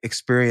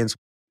experience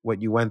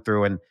what you went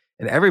through." And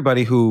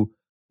everybody who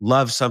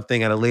loves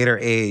something at a later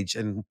age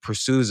and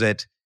pursues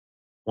it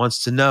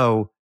wants to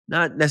know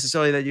not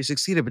necessarily that you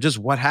succeeded, but just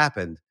what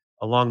happened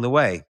along the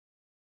way.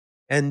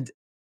 And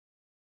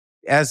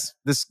as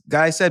this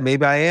guy said,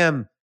 maybe I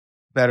am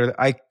better.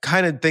 I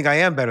kind of think I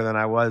am better than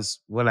I was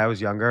when I was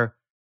younger.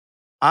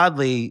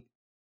 Oddly,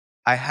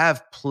 I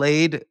have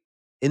played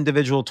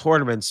individual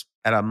tournaments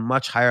at a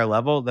much higher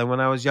level than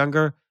when I was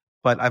younger,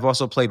 but I've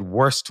also played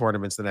worse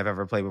tournaments than I've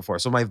ever played before.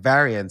 So my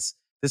variance,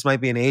 this might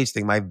be an age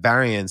thing, my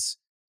variance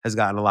has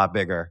gotten a lot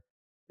bigger.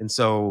 And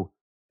so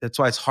that's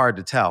why it's hard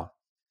to tell.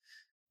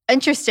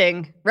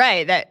 Interesting.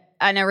 Right. That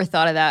I never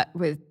thought of that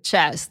with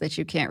chess, that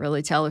you can't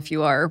really tell if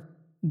you are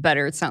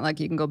better. It's not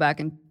like you can go back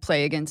and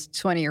play against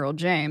 20-year-old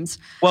James.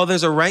 Well,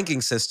 there's a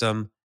ranking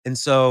system. And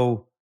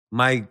so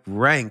my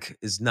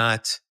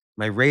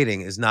my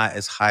rating is not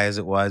as high as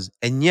it was.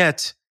 And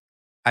yet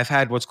I've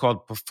had what's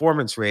called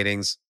performance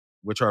ratings,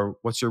 which are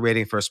what's your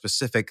rating for a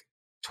specific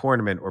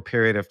tournament or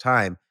period of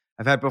time.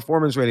 I've had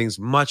performance ratings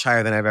much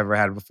higher than I've ever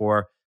had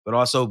before, but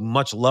also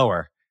much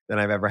lower than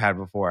I've ever had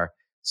before.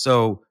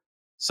 So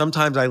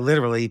sometimes I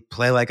literally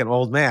play like an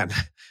old man.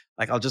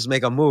 Like I'll just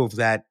make a move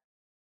that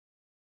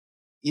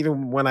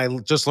even when I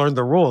just learned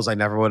the rules, I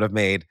never would have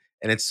made.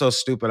 And it's so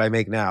stupid I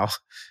make now.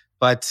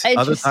 But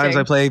other times I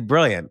Interesting. play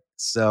brilliant.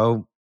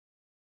 So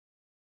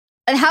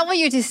And how will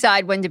you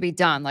decide when to be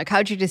done? Like,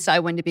 how'd you decide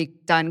when to be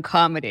done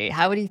comedy?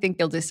 How do you think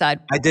you'll decide?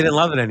 I didn't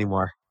love it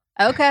anymore.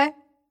 Okay.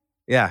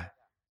 Yeah.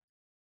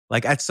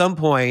 Like at some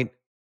point,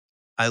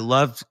 I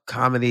loved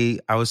comedy.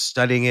 I was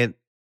studying it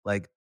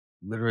like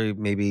literally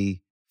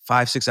maybe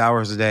 5, 6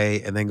 hours a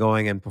day and then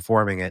going and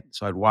performing it.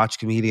 So I'd watch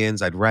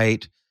comedians, I'd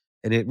write,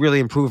 and it really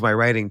improved my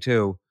writing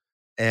too.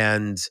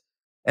 And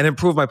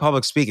improved my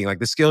public speaking. Like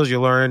the skills you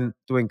learn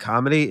doing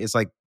comedy is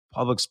like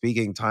public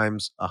speaking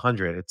times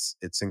 100.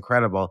 It's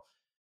incredible.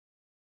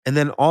 And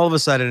then all of a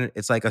sudden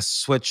it's like a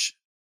switch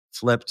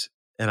flipped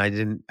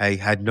and I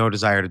had no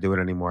desire to do it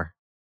anymore.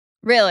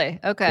 Really?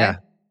 Okay. Yeah.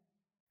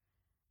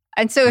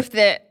 And so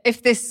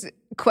if this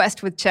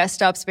quest with chess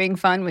stops being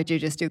fun, would you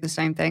just do the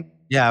same thing?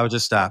 Yeah, I would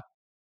just stop.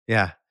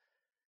 Yeah.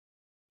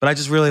 But I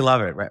just really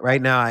love it.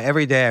 Right now,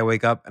 every day I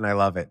wake up and I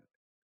love it.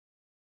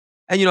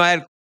 And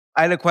I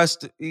had a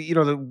quest.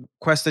 The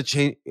quest that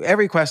changed.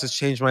 Every quest has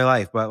changed my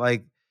life. But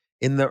like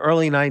in the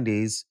early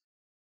 '90s,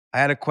 I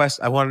had a quest.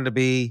 I wanted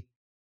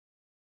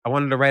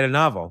to write a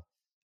novel,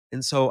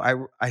 and so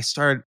I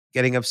started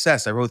getting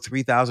obsessed. I wrote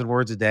 3,000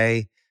 words a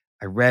day.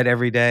 I read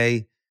every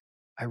day.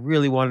 I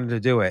really wanted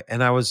to do it,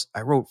 and I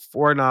wrote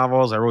 4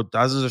 novels. I wrote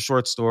dozens of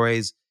short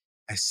stories.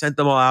 I sent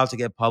them all out to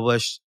get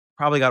published.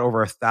 Probably got over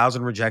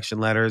 1,000 rejection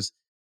letters,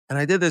 and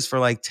I did this for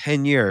like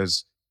 10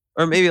 years,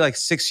 or maybe like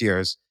 6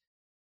 years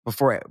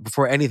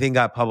before anything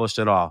got published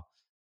at all,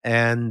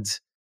 and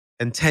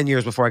 10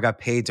 years before I got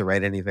paid to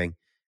write anything.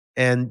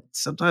 And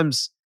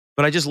sometimes,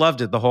 but I just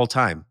loved it the whole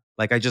time.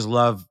 Like I just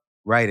love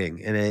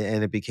writing,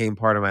 and it became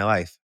part of my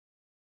life.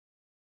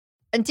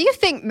 And do you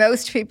think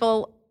most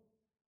people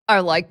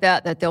are like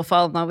that they'll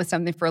fall in love with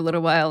something for a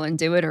little while and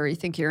do it, or you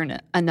think you're an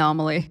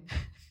anomaly?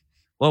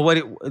 Well,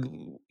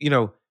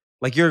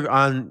 like you're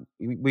on.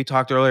 We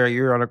talked earlier.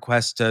 You're on a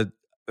quest to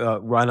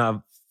run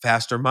a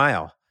faster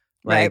mile.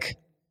 Right. Like,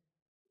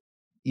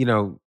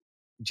 do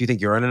you think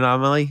you're an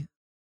anomaly?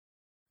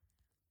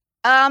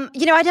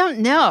 I don't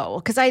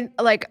know because I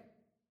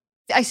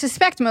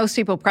suspect most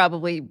people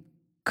probably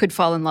could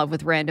fall in love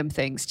with random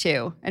things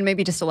too. And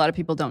maybe just a lot of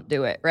people don't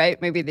do it, right?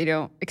 Maybe they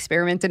don't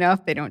experiment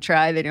enough, they don't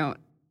try, they don't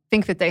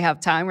think that they have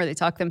time or they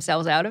talk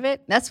themselves out of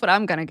it. That's what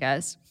I'm going to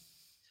guess.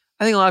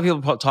 I think a lot of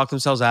people talk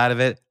themselves out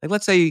of it. Like,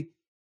 let's say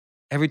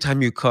every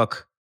time you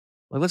cook,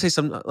 like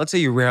let's say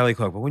you rarely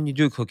cook, but when you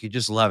do cook, you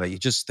just love it. You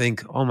just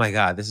think, oh my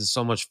God, this is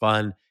so much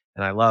fun.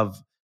 And I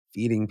love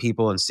feeding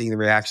people and seeing the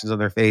reactions on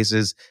their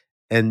faces.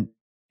 And,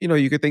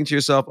 you could think to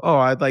yourself, oh,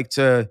 I'd like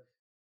to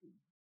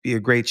be a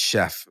great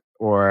chef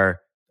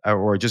or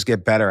just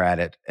get better at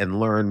it and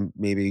learn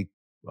maybe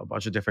a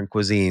bunch of different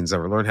cuisines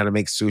or learn how to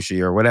make sushi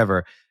or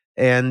whatever.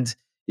 And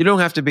you don't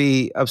have to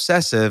be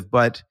obsessive,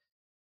 but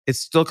it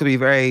still could be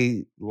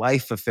very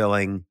life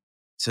fulfilling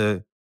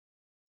to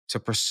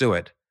pursue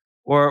it.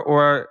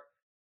 Or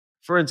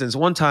for instance,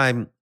 one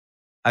time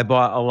I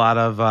bought a lot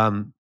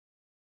of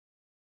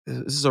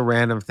this is a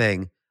random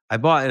thing. I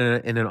bought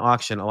in an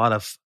auction a lot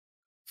of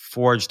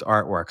forged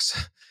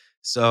artworks.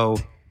 So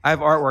I have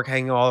artwork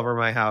hanging all over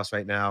my house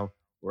right now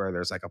where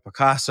there's like a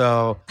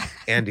Picasso,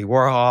 Andy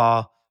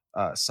Warhol,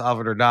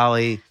 Salvador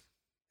Dali,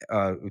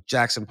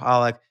 Jackson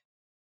Pollock.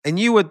 And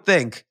you would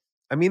think,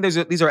 I mean,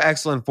 these are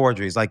excellent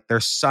forgeries. Like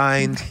they're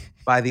signed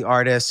by the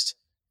artist,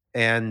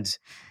 and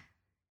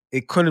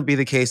it couldn't be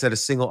the case that a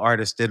single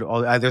artist did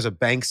all. There's a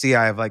Banksy.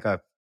 I have like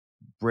a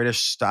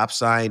British stop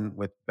sign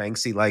with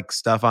Banksy like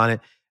stuff on it,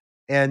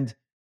 and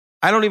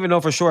I don't even know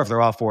for sure if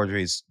they're all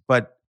forgeries,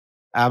 but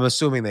I'm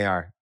assuming they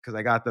are because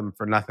I got them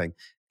for nothing.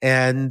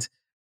 And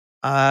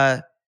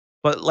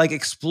but like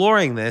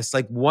exploring this,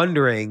 like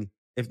wondering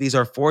if these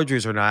are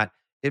forgeries or not,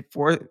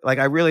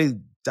 I really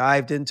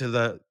dived into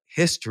the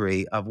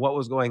history of what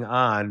was going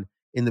on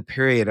in the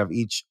period of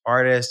each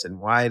artist and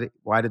why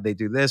did they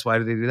do this? Why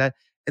did they do that?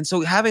 And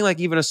so having like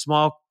even a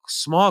small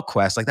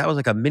quest, like that was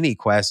like a mini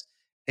quest,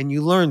 and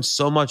you learn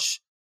so much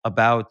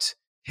about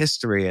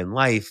history and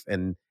life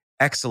and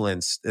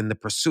excellence and the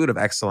pursuit of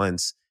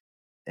excellence,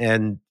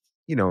 and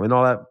and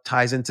all that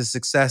ties into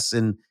success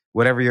in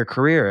whatever your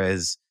career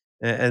is,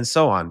 and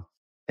so on.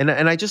 And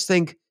I just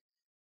think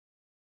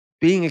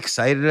being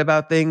excited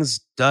about things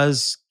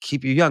does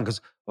keep you young.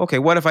 Because okay,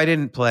 what if I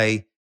didn't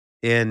play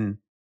in?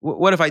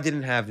 What if I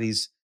didn't have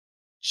these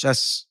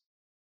chess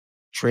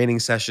training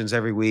sessions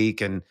every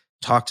week and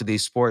talk to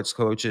these sports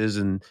coaches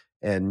and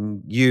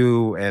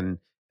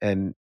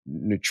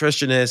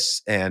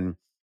nutritionists and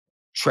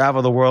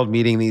travel the world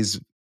meeting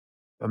these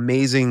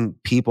amazing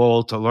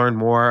people to learn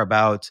more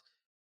about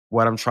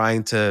what I'm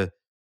trying to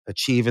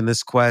achieve in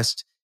this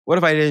quest. What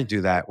if I didn't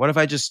do that? What if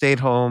I just stayed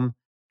home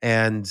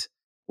and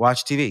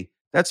watched TV?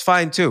 That's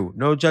fine too.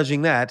 No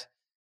judging that.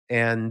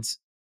 And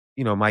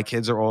my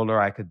kids are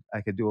older. I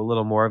could do a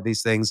little more of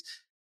these things,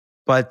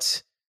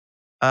 but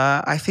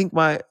I think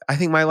my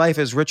life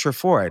is richer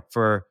for it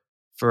for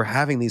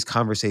having these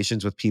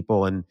conversations with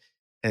people and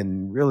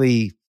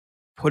really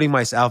putting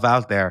myself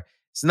out there.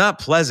 It's not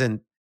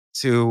pleasant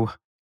to,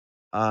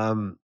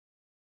 um,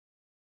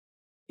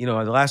 the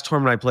last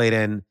tournament I played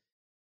in,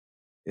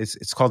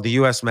 it's called the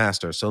U.S.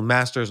 Masters, so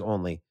Masters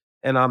only.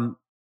 And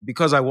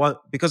because I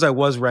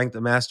was ranked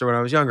a master when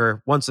I was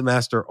younger. Once a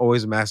master,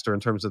 always a master in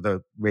terms of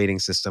the rating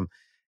system.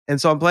 And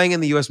so I'm playing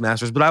in the U.S.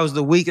 Masters, but I was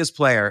the weakest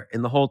player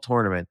in the whole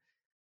tournament.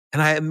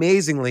 And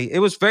it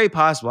was very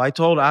possible. I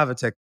told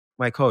Avatek,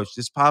 my coach,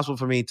 it's possible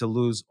for me to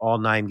lose all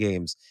 9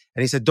 games.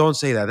 And he said, don't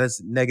say that.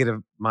 That's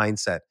negative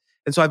mindset.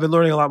 And so I've been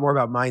learning a lot more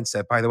about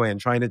mindset, by the way,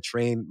 and trying to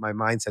train my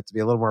mindset to be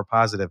a little more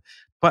positive.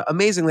 But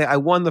amazingly, I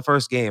won the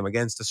first game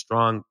against a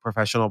strong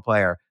professional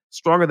player,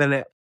 stronger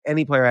than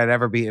any player I'd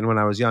ever beaten when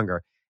I was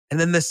younger. And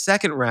then the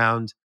second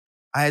round,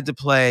 I had to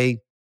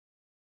play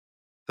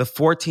the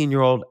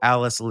 14-year-old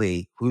Alice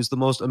Lee, who's the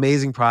most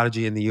amazing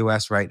prodigy in the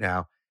US right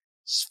now.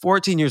 She's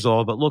 14 years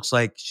old, but looks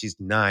like she's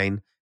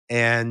 9.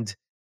 And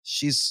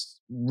she's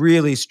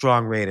really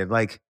strong rated.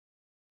 Like,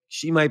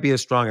 she might be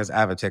as strong as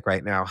Avatic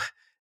right now.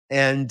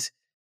 And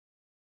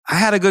I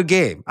had a good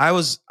game. I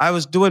was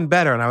doing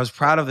better, and I was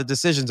proud of the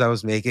decisions I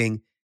was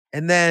making.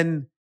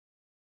 And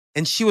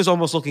she was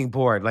almost looking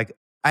bored. Like,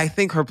 I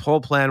think her whole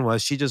plan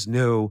was she just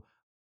knew,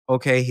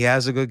 okay, he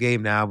has a good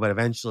game now, but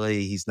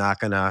eventually he's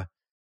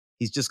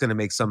just gonna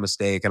make some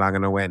mistake and I'm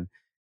gonna win,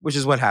 which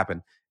is what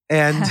happened.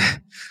 And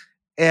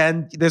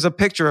and there's a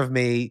picture of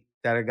me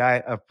that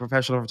a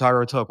professional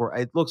photographer took where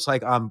it looks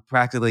like I'm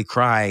practically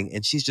crying,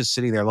 and she's just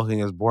sitting there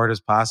looking as bored as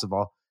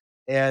possible.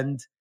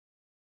 And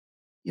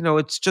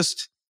it's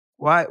just,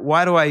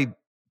 why do I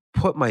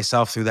put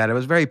myself through that? It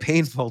was very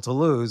painful to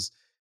lose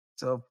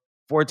to a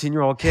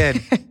 14-year-old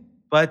kid.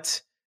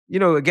 But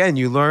again,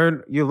 you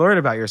learn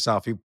about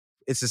yourself.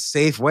 It's a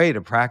safe way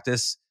to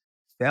practice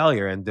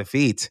failure and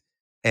defeat,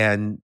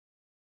 and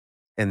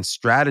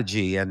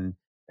strategy, and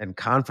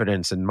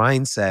confidence and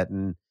mindset.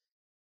 And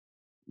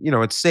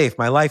it's safe.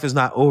 My life is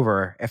not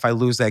over if I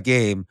lose that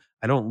game.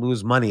 I don't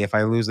lose money if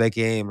I lose that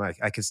game.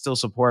 I can still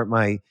support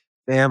my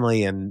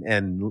family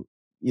and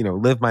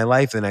live my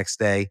life the next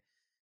day.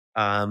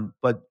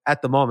 But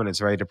at the moment, it's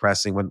very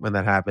depressing when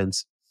that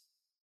happens.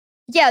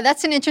 Yeah,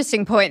 that's an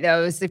interesting point,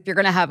 though, is if you're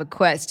going to have a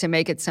quest, to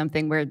make it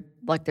something where,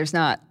 like, there's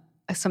not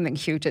something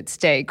huge at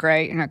stake,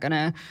 right? You're not going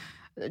to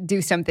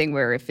do something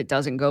where if it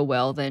doesn't go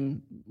well,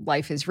 then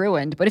life is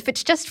ruined. But if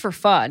it's just for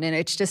fun, and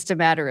it's just a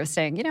matter of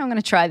saying, I'm going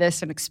to try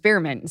this and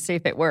experiment and see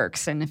if it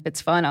works. And if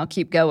it's fun, I'll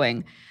keep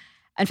going.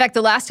 In fact,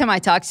 the last time I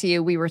talked to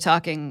you, we were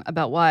talking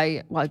about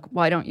why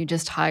don't you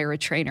just hire a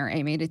trainer,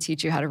 Amy, to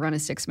teach you how to run a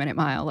 6-minute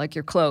mile? Like,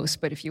 you're close,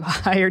 but if you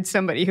hired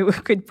somebody who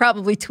could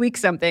probably tweak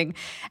something.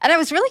 And I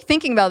was really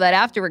thinking about that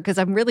afterward, because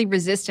I'm really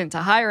resistant to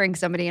hiring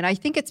somebody. And I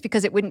think it's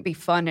because it wouldn't be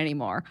fun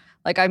anymore.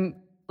 I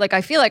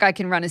feel like I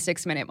can run a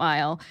 6-minute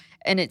mile,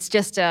 and it's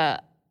just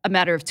a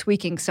matter of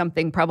tweaking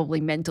something, probably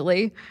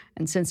mentally.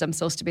 And since I'm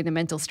supposed to be the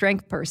mental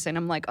strength person,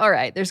 I'm like, all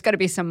right, there's got to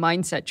be some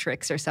mindset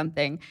tricks or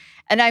something.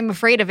 And I'm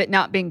afraid of it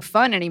not being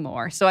fun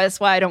anymore. So that's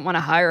why I don't want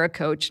to hire a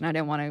coach, and I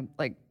don't want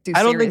to do serious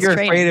I don't think you're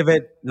training. afraid of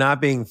it not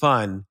being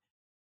fun,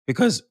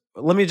 because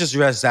let me just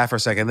address that for a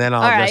second. Then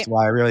I'll address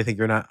why I really think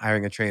you're not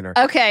hiring a trainer.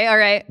 Okay, all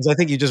right. Because I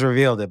think you just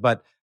revealed it.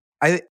 But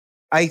I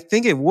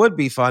think it would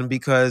be fun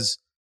because,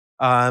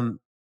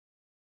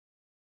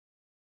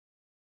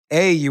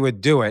 you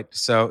would do it.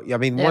 So,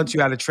 once you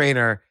had a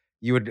trainer,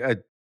 you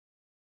would,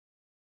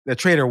 the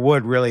trainer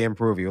would really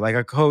improve you. Like,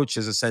 a coach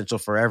is essential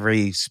for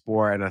every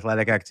sport and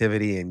athletic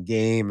activity and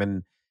game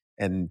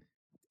and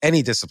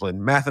any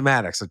discipline.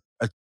 Mathematics,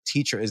 a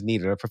teacher is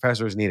needed, a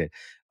professor is needed.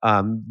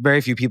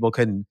 Very few people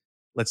can,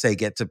 let's say,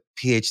 get to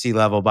PhD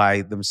level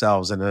by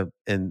themselves in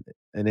an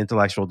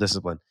intellectual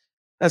discipline.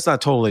 That's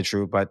not totally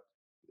true, but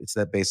it's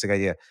that basic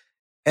idea.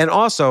 And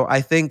also,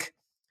 I think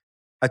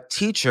a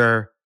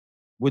teacher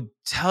would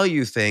tell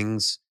you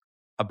things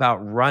about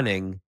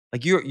running.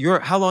 Like,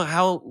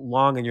 how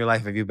long in your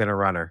life have you been a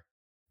runner?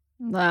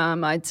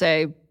 I'd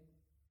say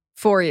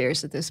 4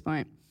 years at this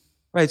point.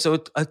 Right.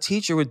 So a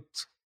teacher would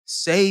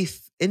say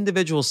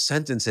individual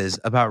sentences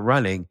about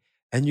running,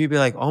 and you'd be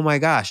like, oh my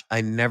gosh,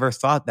 I never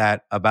thought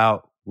that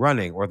about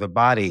running or the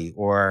body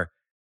or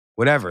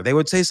whatever. They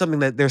would say something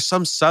that there's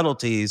some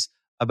subtleties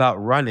about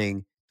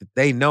running that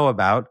they know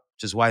about,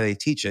 which is why they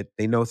teach it.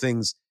 They know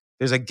things.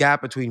 There's a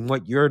gap between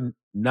what your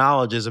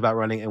knowledge is about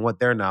running and what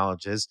their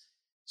knowledge is.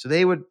 So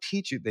they would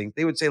teach you things.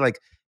 They would say, like,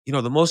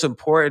 the most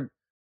important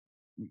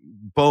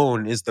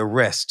bone is the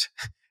wrist.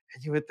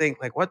 And you would think,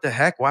 like, what the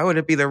heck? Why would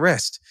it be the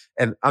wrist?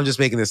 And I'm just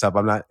making this up.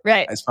 I'm not,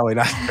 right. It's probably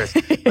not the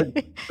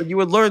wrist. But you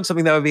would learn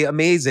something that would be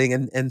amazing.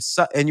 And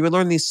you would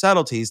learn these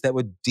subtleties that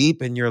would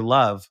deepen your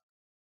love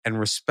and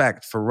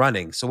respect for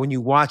running. So when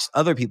you watched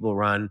other people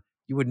run,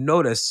 you would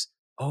notice,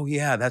 oh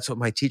yeah, that's what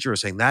my teacher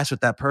was saying. That's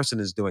what that person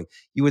is doing.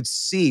 You would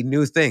see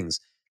new things.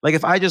 Like,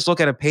 if I just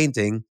look at a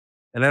painting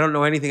and I don't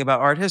know anything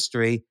about art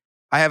history,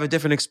 I have a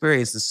different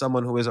experience than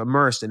someone who is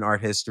immersed in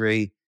art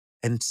history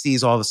and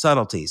sees all the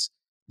subtleties.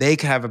 They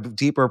can have a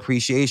deeper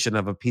appreciation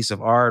of a piece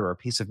of art or a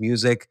piece of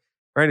music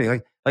or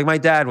anything. Like my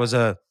dad was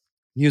a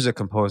music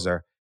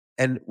composer.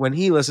 And when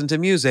he listened to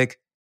music,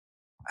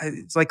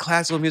 it's like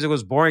classical music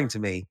was boring to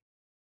me.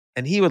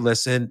 And he would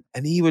listen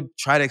and he would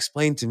try to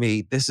explain to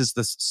me, this is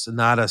the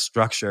sonata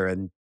structure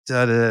and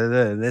da, da,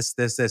 da, da,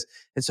 this.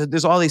 And so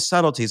there's all these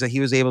subtleties that he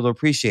was able to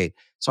appreciate.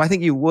 So I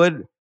think you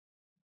would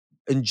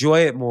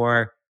enjoy it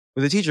more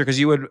with a teacher because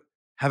you would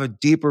have a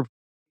deeper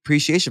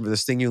appreciation for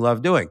this thing you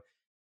love doing.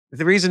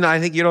 The reason I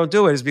think you don't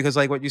do it is because,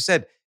 like what you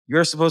said,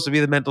 you're supposed to be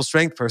the mental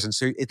strength person.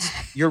 So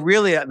you're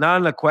really not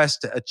on a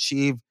quest to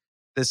achieve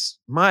this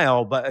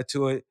mile, but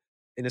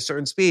in a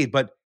certain speed,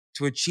 but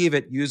to achieve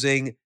it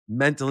using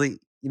mentally,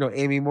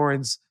 Amy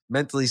Morin's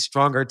mentally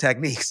stronger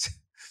techniques.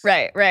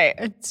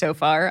 Right. So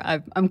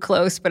far, I'm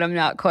close, but I'm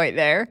not quite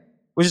there.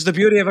 Which is the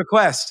beauty of a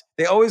quest.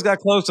 They always got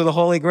close to the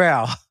Holy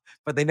Grail,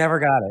 but they never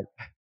got it.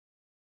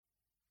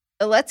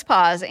 Let's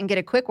pause and get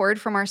a quick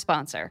word from our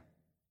sponsor.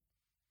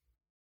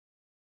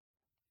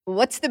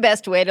 What's the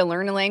best way to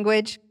learn a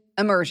language?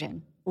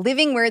 Immersion.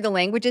 Living where the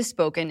language is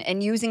spoken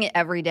and using it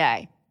every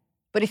day.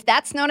 But if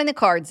that's not in the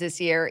cards this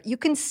year, you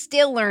can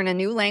still learn a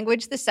new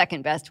language the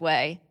second best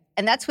way,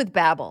 and that's with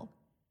Babbel.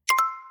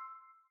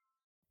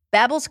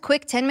 Babbel's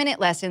quick 10-minute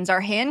lessons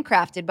are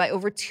handcrafted by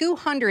over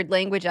 200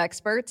 language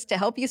experts to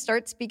help you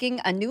start speaking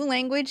a new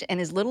language in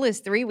as little as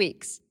 3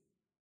 weeks.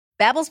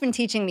 Babbel's been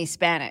teaching me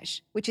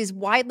Spanish, which is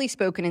widely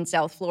spoken in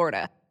South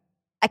Florida.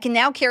 I can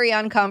now carry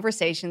on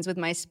conversations with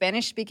my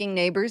Spanish-speaking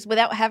neighbors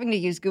without having to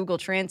use Google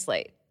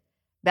Translate.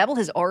 Babbel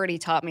has already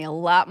taught me a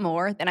lot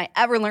more than I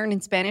ever learned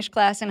in Spanish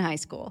class in high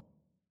school.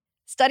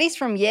 Studies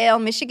from Yale,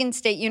 Michigan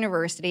State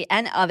University,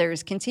 and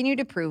others continue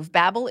to prove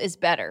Babbel is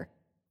better.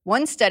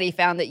 One study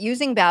found that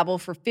using Babbel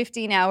for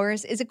 15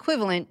 hours is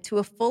equivalent to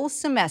a full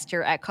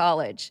semester at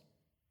college.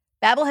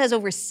 Babbel has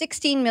over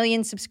 16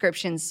 million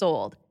subscriptions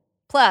sold.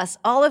 Plus,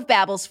 all of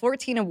Babbel's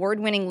 14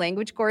 award-winning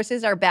language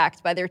courses are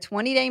backed by their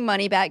 20-day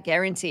money-back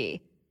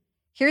guarantee.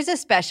 Here's a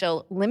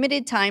special,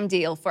 limited-time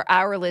deal for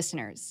our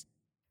listeners.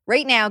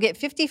 Right now, get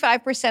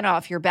 55%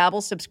 off your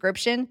Babbel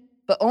subscription,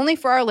 but only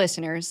for our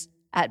listeners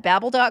at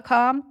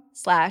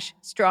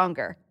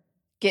babbel.com/stronger.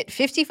 Get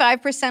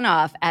 55%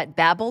 off at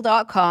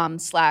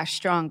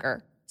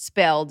babbel.com/stronger,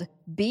 spelled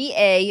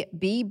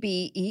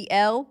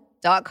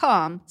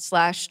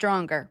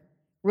BABBEL.com/stronger.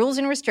 Rules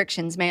and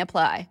restrictions may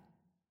apply.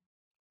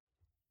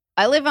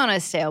 I live on a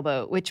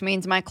sailboat, which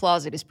means my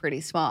closet is pretty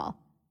small.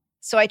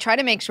 So I try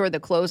to make sure the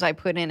clothes I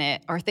put in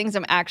it are things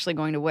I'm actually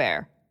going to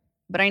wear.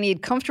 But I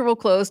need comfortable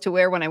clothes to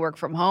wear when I work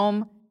from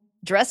home,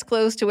 dress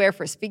clothes to wear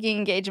for speaking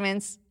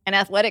engagements, and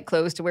athletic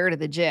clothes to wear to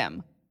the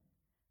gym.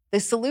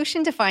 The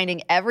solution to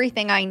finding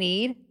everything I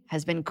need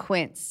has been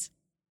Quince.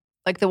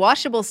 Like the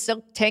washable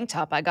silk tank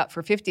top I got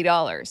for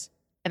 $50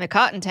 and the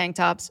cotton tank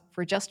tops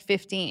for just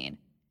 $15.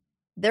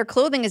 Their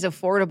clothing is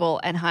affordable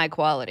and high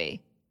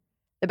quality.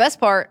 The best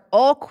part,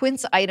 all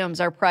Quince items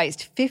are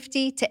priced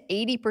 50 to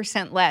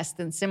 80% less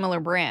than similar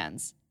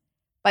brands.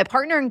 By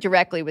partnering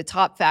directly with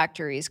top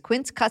factories,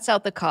 Quince cuts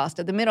out the cost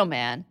of the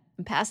middleman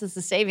and passes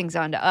the savings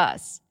on to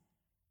us.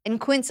 And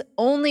Quince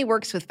only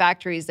works with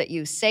factories that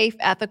use safe,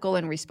 ethical,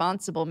 and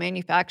responsible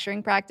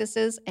manufacturing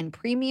practices and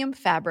premium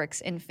fabrics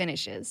and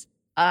finishes.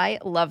 I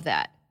love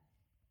that.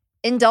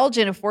 Indulge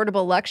in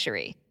affordable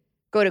luxury.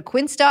 Go to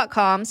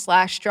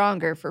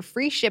quince.com/stronger for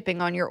free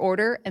shipping on your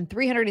order and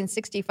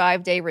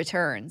 365-day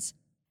returns.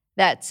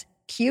 That's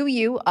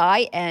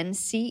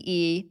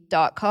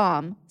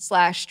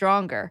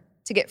QUINCE.com/stronger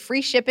to get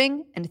free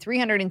shipping and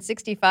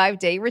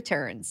 365-day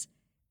returns.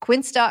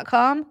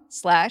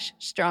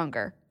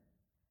 Quince.com/stronger.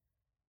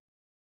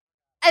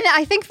 And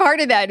I think part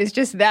of that is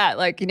just that,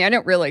 I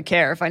don't really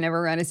care if I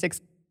never run a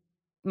 6.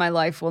 My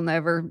life will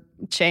never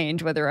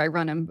change whether I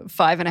run a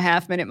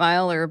 5.5-minute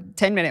mile or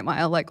 10-minute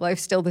mile.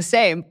 Life's still the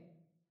same.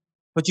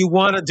 But you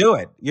want to do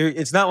it.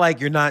 It's not like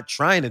you're not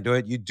trying to do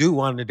it. You do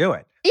want to do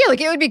it. Yeah,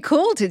 it would be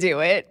cool to do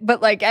it.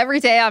 But every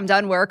day I'm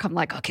done work, I'm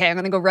like, okay, I'm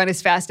going to go run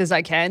as fast as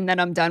I can. Then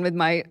I'm done with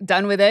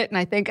it. And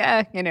I think,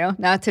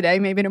 not today,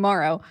 maybe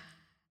tomorrow.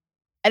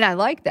 And I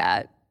like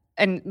that.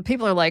 And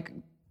people are like,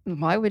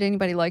 why would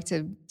anybody like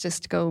to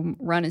just go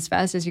run as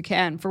fast as you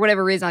can? For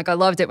whatever reason, I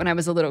loved it when I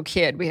was a little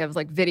kid. We have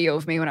video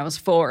of me when I was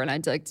 4, and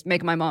I'd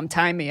make my mom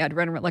time me. I'd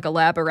run a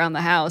lap around the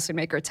house and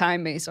make her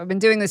time me. So I've been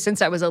doing this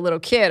since I was a little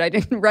kid. I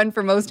didn't run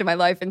for most of my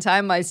life and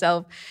time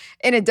myself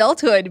in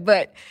adulthood.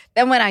 But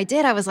then when I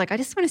did, I was like, I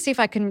just want to see if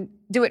I can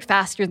do it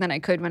faster than I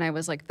could when I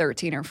was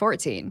 13 or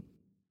 14,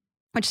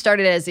 which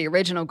started as the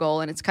original goal,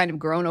 and it's kind of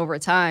grown over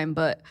time.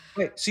 But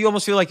wait, so you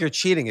almost feel like you're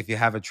cheating if you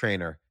have a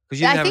trainer because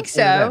you didn't have I think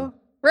so.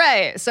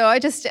 Right. So I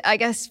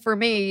guess for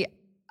me,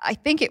 I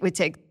think it would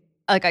take,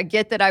 I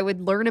get that I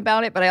would learn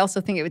about it, but I also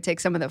think it would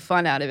take some of the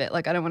fun out of it.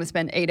 I don't want to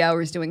spend 8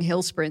 hours doing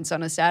hill sprints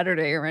on a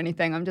Saturday or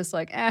anything. I'm just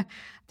at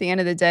the end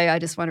of the day, I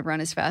just want to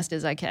run as fast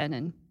as I can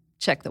and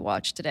check the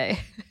watch today.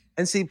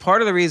 And see,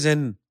 part of the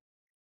reason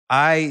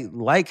I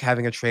like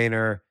having a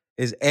trainer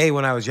is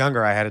when I was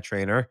younger, I had a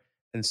trainer.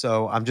 And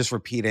so I'm just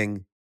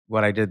repeating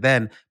what I did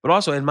then. But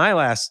also in my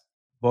last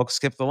book,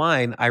 Skip the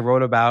Line, I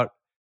wrote about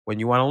when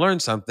you want to learn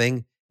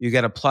something, you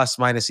get a plus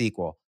minus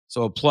equal.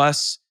 So a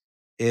plus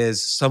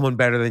is someone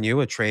better than you,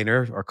 a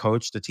trainer or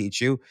coach to teach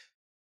you,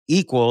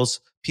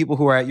 equals people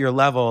who are at your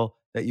level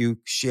that you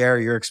share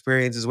your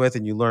experiences with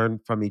and you learn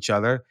from each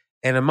other,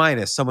 and a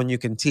minus, someone you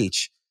can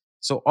teach.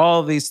 So all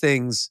of these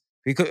things,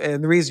 because,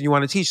 and the reason you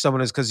want to teach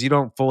someone is because you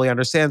don't fully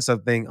understand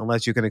something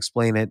unless you can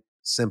explain it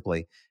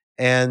simply.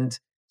 And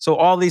so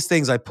all these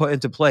things I put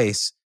into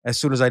place as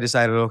soon as I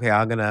decided, okay,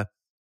 I'm going to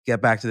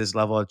get back to this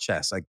level of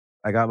chess. Like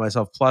I got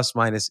myself plus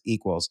minus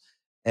equals.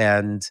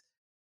 And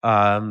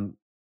um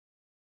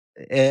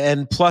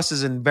and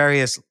pluses in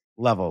various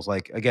levels.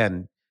 Like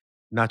again,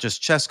 not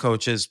just chess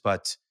coaches,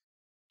 but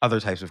other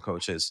types of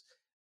coaches.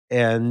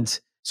 And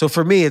so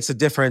for me, it's a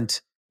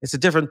different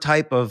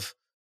type of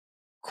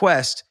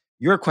quest.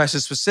 Your quest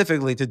is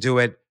specifically to do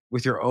it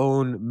with your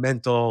own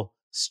mental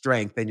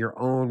strength and your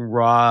own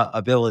raw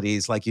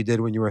abilities, like you did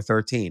when you were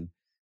 13.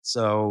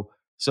 So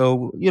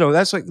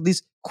that's like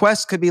these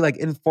quests could be like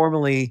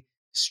informally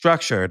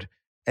structured,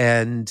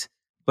 and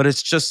but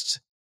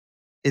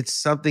it's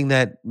something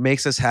that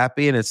makes us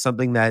happy, and it's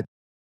something that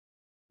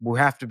we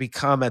have to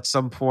become at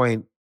some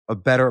point a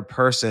better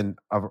person,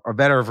 a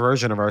better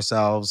version of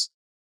ourselves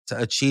to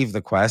achieve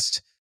the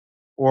quest,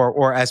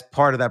 or as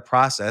part of that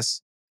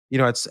process.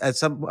 It's at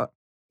some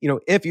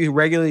if you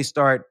regularly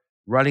start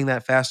running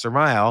that faster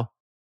mile,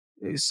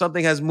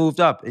 something has moved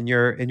up in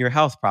your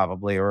health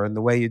probably, or in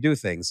the way you do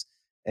things.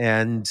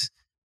 And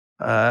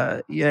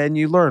yeah, and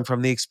you learn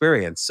from the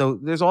experience. So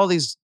there's all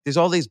these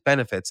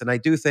benefits, and I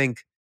do think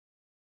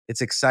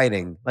it's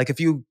exciting. Like if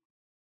you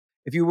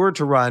were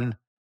to run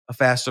a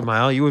faster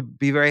mile, you would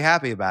be very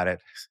happy about it.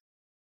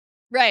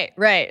 Right,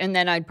 right. And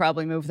then I'd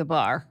probably move the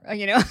bar,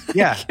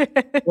 Yeah.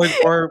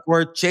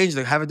 Or change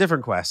have a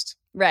different quest.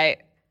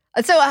 Right.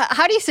 So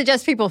how do you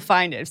suggest people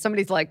find it? If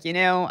somebody's like,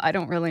 I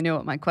don't really know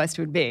what my quest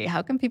would be.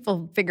 How can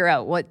people figure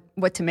out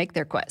what to make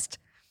their quest?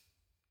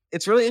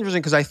 It's really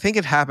interesting because I think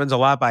it happens a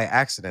lot by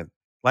accident.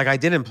 Like I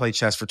didn't play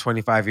chess for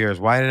 25 years.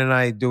 Why didn't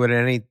I do it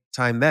at any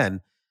time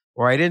then?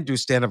 Or I didn't do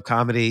stand-up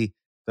comedy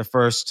the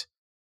first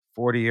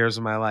 40 years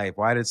of my life.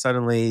 Why did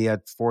suddenly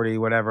at 40,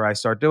 whatever, I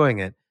start doing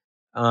it?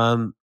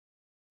 Um,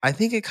 I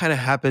think it kind of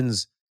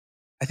happens.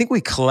 I think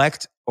we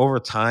collect over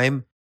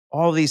time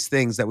all these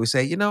things that we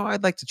say,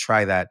 I'd like to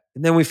try that.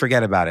 And then we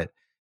forget about it.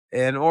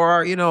 And, I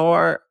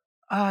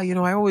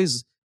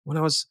always, when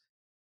I was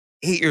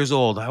 8 years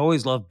old, I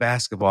always loved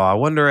basketball. I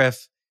wonder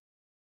if,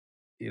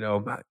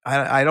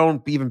 I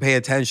don't even pay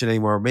attention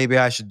anymore. Maybe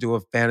I should do a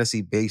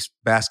fantasy based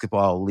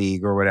basketball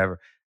league or whatever.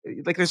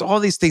 Like there's all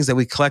these things that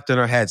we collect in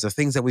our heads, the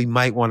things that we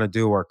might want to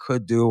do or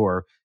could do,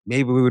 or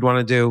maybe we would want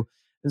to do.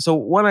 And so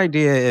one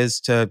idea is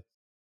to,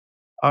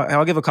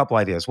 I'll give a couple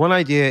ideas. One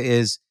idea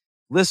is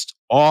list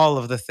all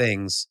of the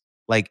things,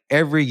 like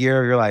every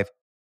year of your life.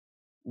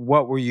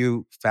 What were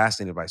you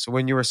fascinated by? So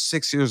when you were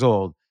 6 years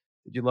old,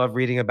 did you love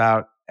reading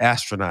about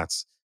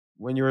astronauts?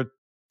 When you were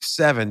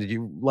 7, did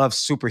you love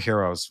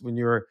superheroes? When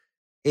you were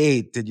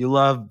 8, did you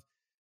love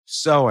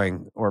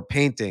sewing or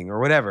painting or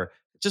whatever?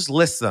 Just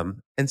list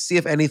them and see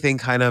if anything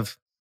kind of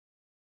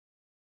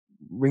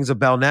rings a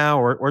bell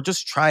now, or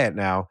just try it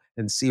now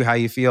and see how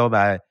you feel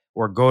about it,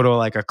 or go to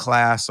like a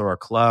class or a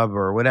club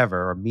or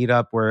whatever, or meet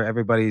up where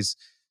everybody's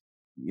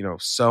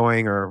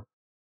sewing, or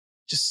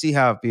just see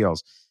how it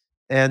feels.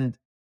 And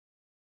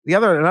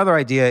another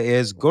idea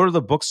is go to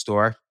the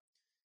bookstore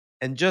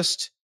and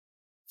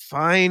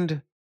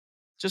find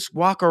just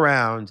walk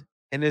around,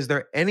 and is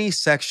there any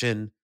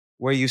section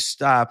where you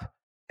stop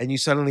and you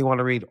suddenly want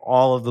to read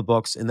all of the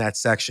books in that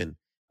section?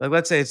 Like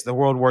let's say it's the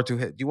World War II.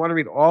 Do you want to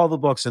read all the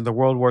books in the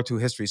World War II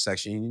history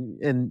section,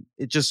 and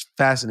it just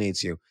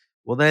fascinates you?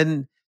 Well,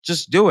 then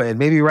just do it, and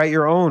maybe write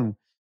your own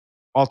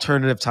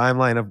alternative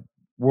timeline of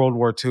World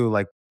War II.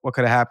 Like what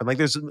could have happened? Like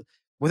there's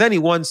with any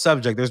one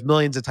subject, there's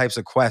millions of types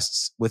of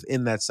quests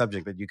within that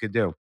subject that you could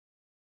do.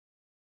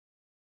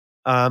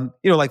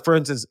 Like for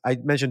instance, I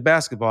mentioned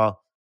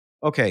basketball.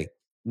 Okay,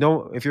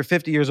 no, if you're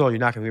 50 years old, you're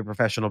not going to be a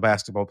professional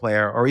basketball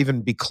player or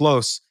even be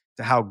close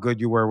to how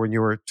good you were when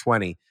you were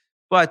 20.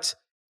 But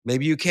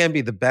maybe you can be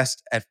the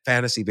best at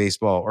fantasy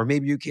baseball, or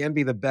maybe you can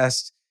be the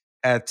best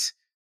at,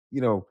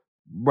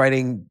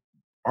 writing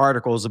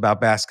articles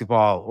about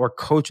basketball, or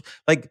coach.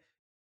 Like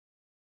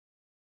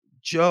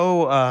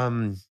Joe,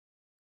 I'm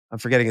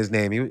forgetting his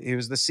name. He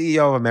was the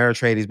CEO of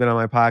Ameritrade. He's been on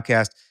my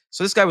podcast.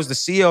 So this guy was the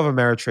CEO of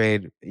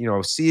Ameritrade,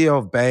 CEO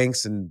of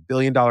banks and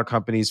billion-dollar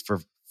companies for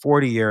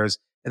 40 years.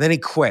 And then he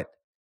quit.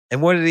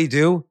 And what did he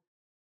do?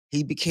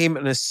 He became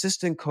an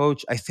assistant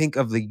coach, I think,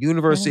 of the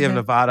University of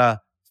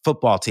Nevada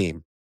football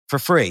team for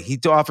free. He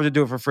offered to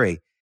do it for free.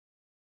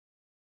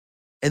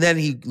 And then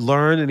he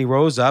learned and he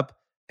rose up,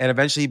 and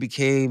eventually he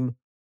became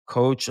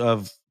coach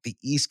of the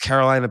East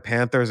Carolina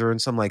Panthers, or in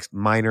some like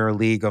minor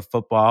league of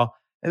football.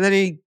 And then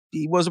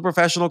he was a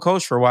professional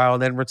coach for a while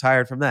and then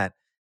retired from that.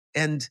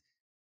 And,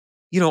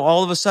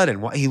 all of a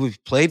sudden,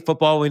 played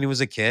football when he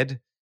was a kid,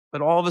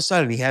 but all of a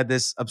sudden he had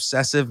this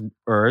obsessive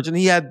urge, and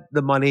he had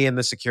the money and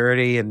the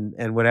security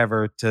and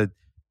whatever to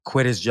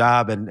quit his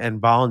job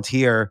and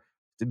volunteer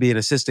to be an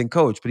assistant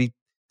coach. But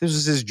this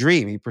was his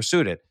dream. He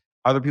pursued it.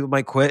 Other people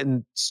might quit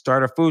and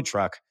start a food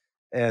truck,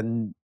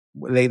 and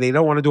they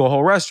don't want to do a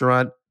whole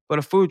restaurant, but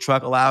a food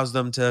truck allows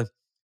them to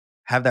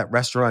have that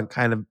restaurant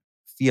kind of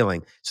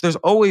feeling. So there's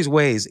always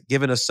ways,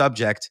 given a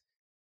subject,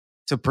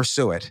 to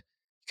pursue it. You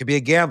could be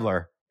a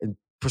gambler and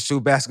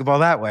pursue basketball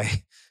that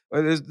way.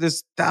 Or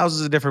there's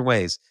thousands of different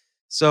ways.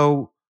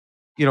 So,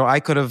 I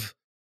could have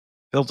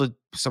built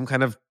some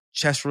kind of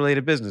chess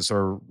related business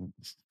or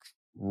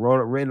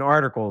written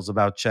articles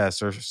about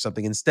chess or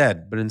something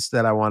instead. But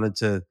instead, I wanted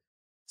to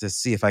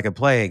see if I could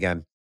play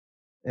again.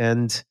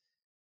 And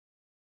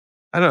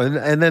I don't know.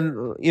 And then,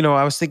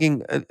 I was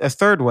thinking a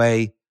third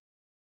way.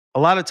 A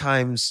lot of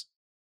times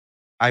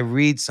I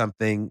read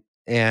something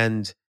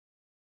and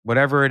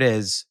whatever it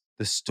is,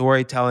 the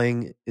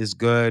storytelling is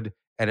good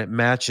and it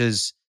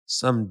matches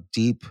some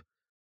deep,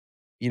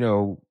 you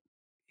know,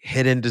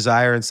 hidden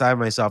desire inside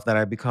myself that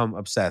I become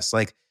obsessed.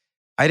 Like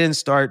I didn't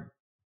start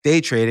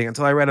day trading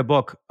until I read a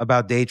book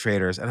about day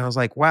traders. And I was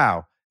like,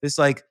 wow, this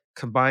like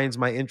combines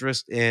my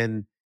interest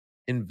in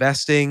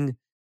investing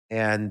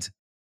and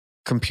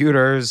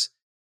computers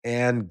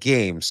and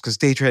games because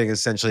day trading is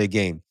essentially a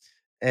game.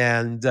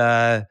 And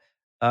then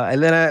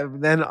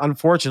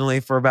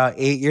unfortunately for about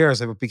 8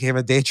 years I became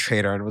a day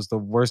trader and it was the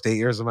worst 8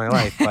 years of my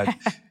life.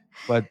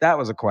 But that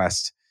was a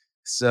quest.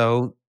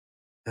 So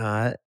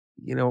uh,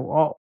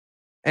 all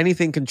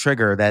anything can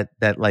trigger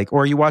that like,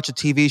 or you watch a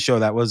TV show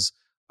that was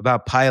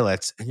about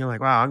pilots and you're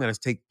like, wow, I'm going to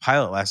take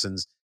pilot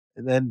lessons.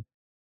 And then,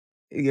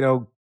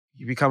 you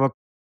become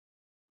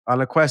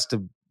on a quest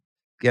to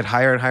get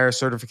higher and higher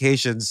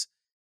certifications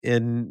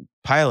in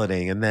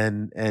piloting. I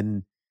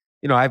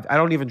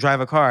don't even drive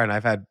a car and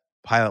I've had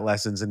pilot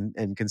lessons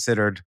and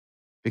considered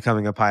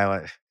becoming a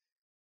pilot.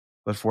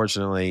 But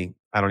fortunately,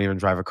 I don't even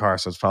drive a car.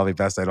 So it's probably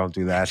best I don't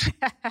do that.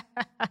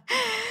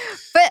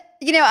 But,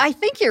 I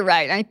think you're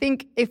right. I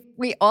think if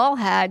we all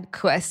had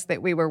quests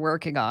that we were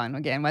working on,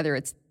 again, whether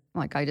it's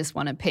like I just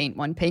want to paint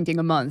one painting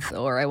a month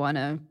or I want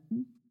to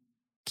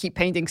keep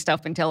painting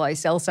stuff until I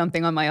sell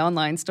something on my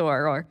online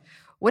store or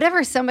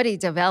whatever somebody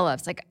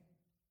develops, like,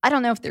 I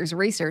don't know if there's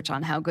research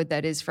on how good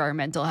that is for our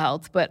mental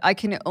health, but I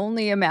can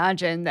only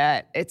imagine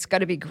that it's got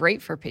to be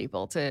great for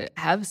people to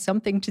have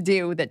something to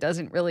do that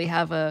doesn't really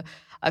have a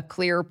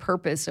clear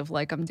purpose of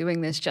like, I'm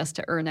doing this just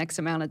to earn X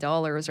amount of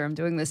dollars or I'm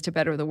doing this to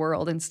better the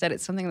world. Instead,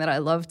 it's something that I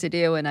love to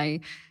do and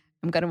I'm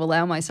going to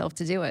allow myself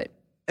to do it.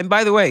 And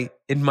by the way,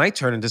 it might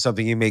turn into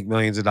something you make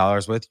millions of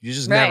dollars with. You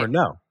just never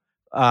know.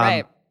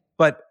 Right.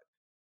 But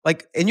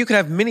like, and you could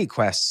have mini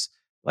quests.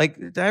 Like,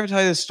 did I ever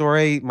tell you this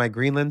story, my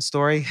Greenland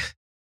story?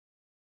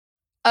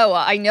 Oh,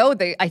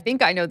 I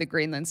think I know the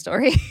Greenland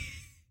story.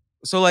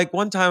 So like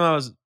one time I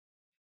was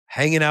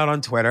hanging out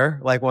on Twitter,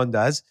 like one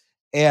does,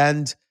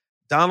 and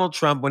Donald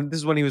Trump, this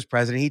is when he was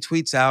president, he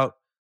tweets out,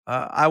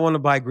 "I want to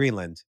buy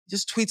Greenland." He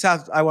just tweets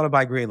out, "I want to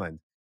buy Greenland."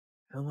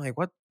 And I'm like,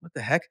 what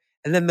the heck?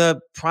 And then the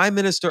Prime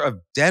Minister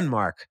of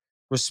Denmark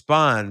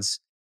responds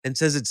and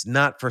says it's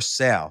not for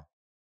sale.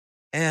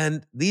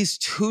 And these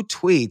two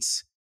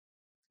tweets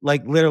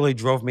like literally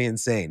drove me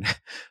insane.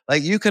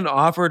 Like you can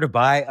offer to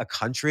buy a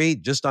country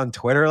just on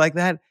Twitter like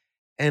that.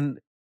 And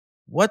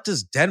what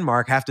does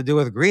Denmark have to do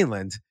with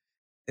Greenland?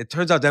 It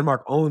turns out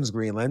Denmark owns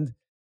Greenland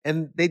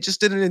and they just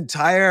did an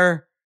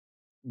entire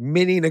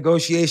mini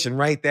negotiation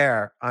right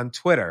there on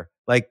Twitter,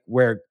 like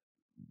where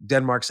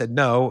Denmark said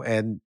no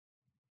and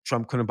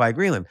Trump couldn't buy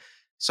Greenland.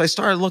 So I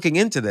started looking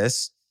into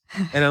this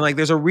and I'm like,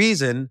 there's a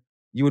reason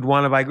you would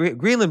want to buy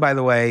Greenland, by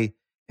the way,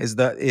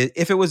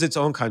 if it was its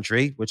own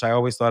country, which I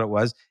always thought it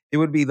was, it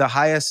would be the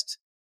highest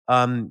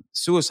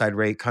suicide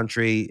rate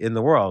country in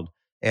the world.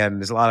 And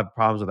there's a lot of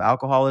problems with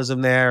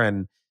alcoholism there,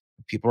 and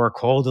people are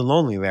cold and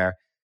lonely there.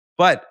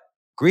 But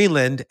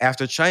Greenland,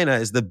 after China,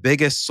 is the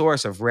biggest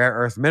source of rare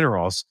earth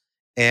minerals.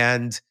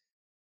 And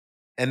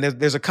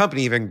there's a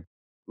company even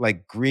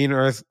like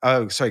Greenland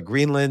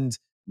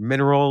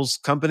Minerals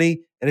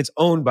Company, and it's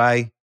owned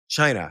by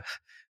China.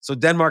 So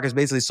Denmark has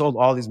basically sold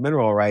all these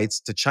mineral rights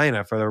to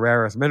China for the rare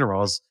earth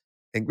minerals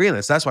in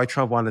Greenland. So that's why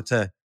Trump wanted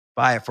to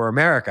buy it for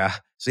America,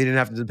 so he didn't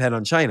have to depend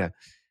on China.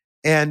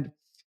 And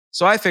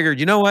so I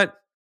figured, you know what?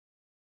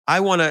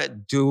 I want to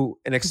do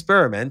an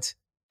experiment,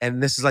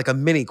 and this is like a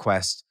mini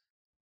quest.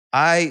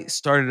 I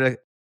started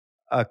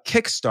a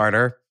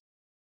Kickstarter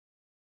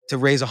to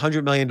raise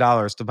 $100 million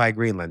to buy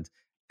Greenland.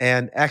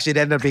 And actually, it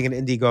ended up being an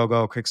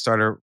Indiegogo.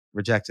 Kickstarter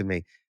rejected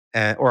me,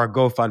 or a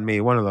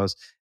GoFundMe, one of those.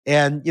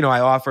 And,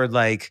 I offered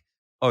like,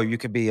 oh, you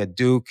could be a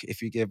duke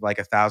if you give like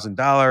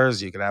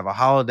 $1,000. You could have a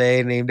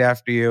holiday named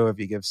after you if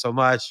you give so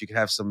much. You could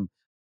have some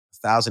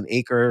 1,000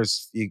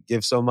 acres if you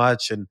give so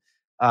much. And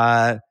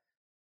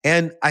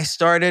I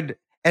started,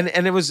 and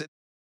it was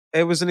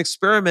an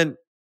experiment.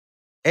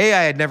 I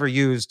had never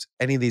used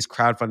any of these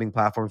crowdfunding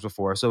platforms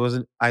before.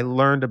 So I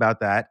learned about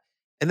that.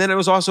 And then it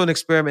was also an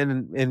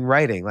experiment in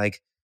writing. Like,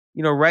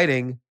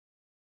 writing,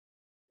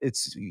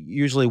 it's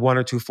usually one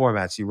or two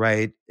formats. You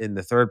write in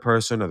the third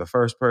person or the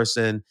first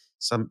person,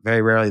 some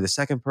very rarely the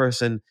second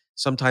person.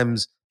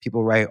 Sometimes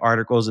people write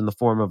articles in the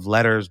form of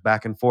letters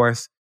back and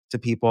forth to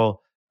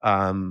people.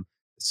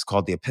 It's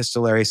called the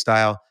epistolary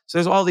style. So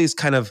there's all these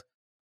kind of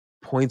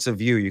points of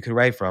view you can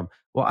write from.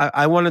 Well,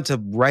 I wanted to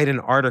write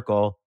an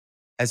article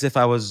as if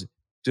I was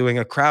doing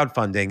a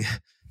crowdfunding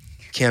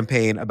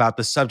campaign about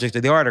the subject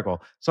of the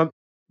article. So I'm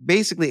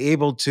basically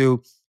able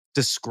to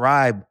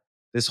describe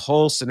this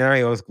whole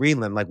scenario with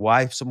Greenland, like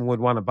why someone would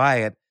want to buy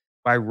it,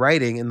 by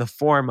writing in the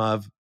form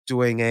of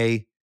doing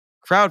a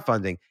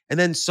crowdfunding. And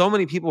then so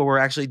many people were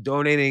actually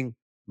donating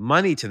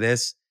money to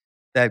this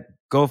that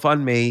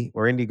GoFundMe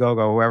or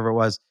Indiegogo, whoever it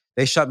was,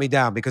 they shut me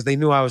down because they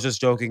knew I was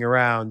just joking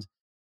around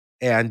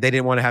and they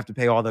didn't want to have to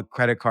pay all the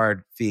credit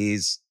card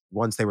fees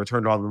once they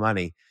returned all the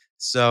money.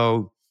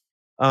 So,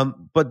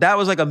 but that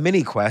was like a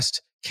mini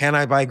quest. Can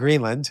I buy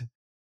Greenland?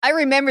 I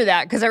remember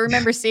that because I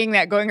remember seeing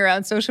that going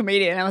around social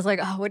media and I was like,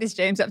 oh, what is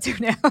James up to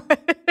now?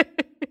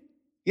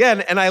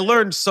 Yeah, and I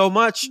learned so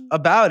much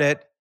about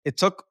it. It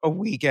took a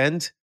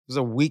weekend. It was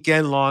a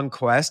weekend-long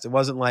quest. It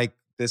wasn't like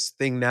this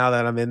thing now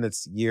that I'm in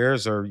that's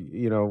years or,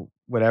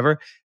 whatever.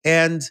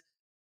 And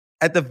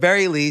at the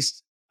very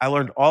least, I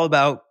learned all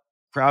about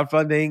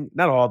crowdfunding.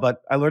 Not all,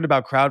 but I learned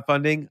about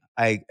crowdfunding.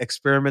 I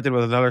experimented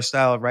with another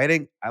style of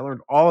writing. I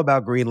learned all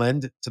about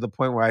Greenland to the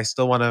point where I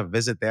still want to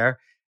visit there.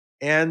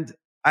 And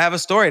I have a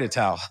story to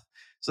tell.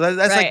 So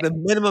that's like Right. the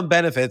minimum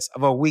benefits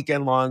of a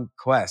weekend-long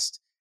quest.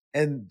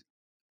 And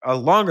a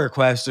longer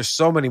quest, there's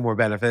so many more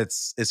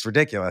benefits. It's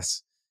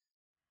ridiculous.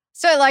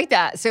 So I like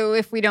that. So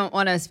if we don't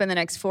want to spend the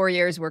next 4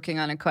 years working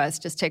on a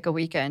quest, just take a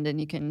weekend and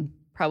you can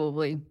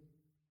probably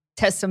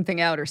test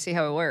something out or see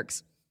how it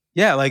works.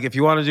 Yeah, like if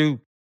you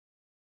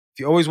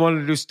always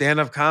wanted to do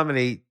stand-up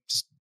comedy,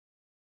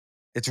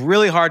 it's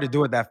really hard to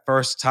do it that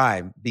first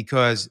time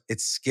because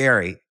it's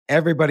scary.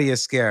 Everybody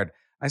is scared.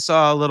 I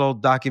saw a little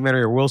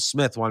documentary where Will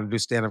Smith wanted to do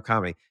stand-up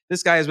comedy.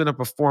 This guy has been a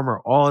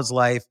performer all his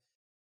life.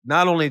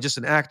 Not only just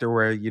an actor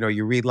where,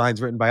 you read lines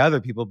written by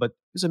other people, but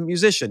he was a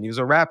musician, he was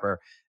a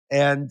rapper.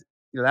 And,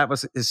 that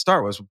was his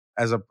start, was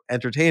as an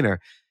entertainer.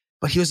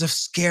 But he was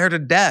scared to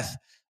death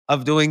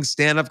of doing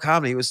stand-up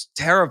comedy. He was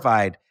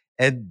terrified.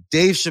 And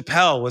Dave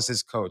Chappelle was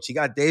his coach. He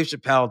got Dave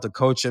Chappelle to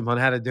coach him on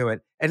how to do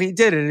it. And he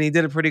did it, and he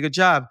did a pretty good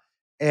job.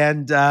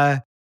 And,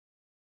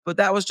 but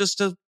that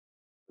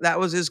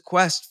was his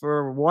quest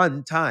for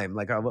one time,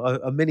 like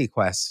a mini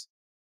quest.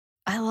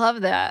 I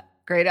love that.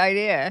 Great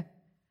idea.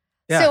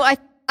 Yeah. So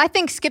I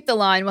think Skip the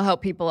Line will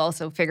help people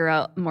also figure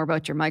out more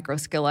about your micro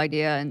skill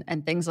idea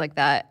and things like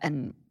that.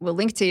 And we'll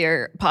link to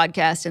your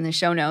podcast in the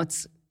show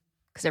notes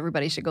because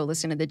everybody should go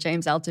listen to the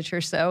James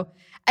Altucher show.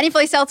 Any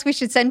place else we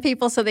should send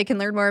people so they can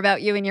learn more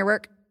about you and your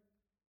work?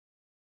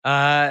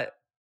 No,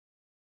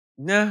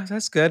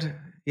 that's good.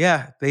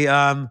 Yeah. They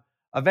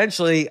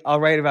eventually I'll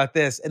write about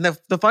this. And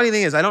the funny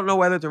thing is I don't know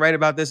whether to write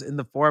about this in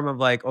the form of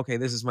like, okay,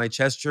 this is my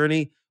chess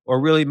journey, or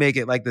really make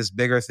it like this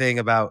bigger thing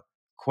about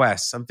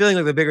quests. I'm feeling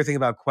like the bigger thing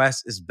about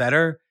quests is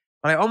better,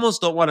 but I almost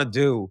don't want to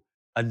do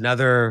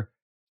another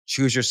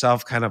choose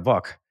yourself kind of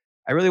book.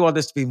 I really want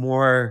this to be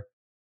more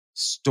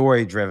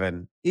story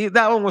driven.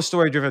 That one was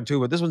story driven too,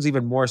 but this one's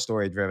even more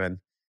story driven.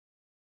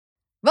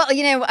 Well,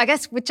 I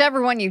guess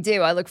whichever one you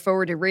do, I look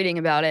forward to reading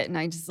about it. And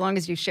as long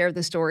as you share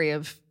the story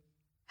of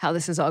how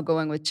this is all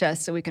going with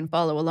chess so we can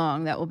follow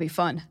along, that will be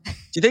fun. Do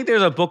you think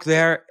there's a book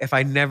there if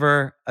I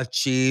never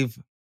achieve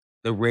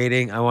the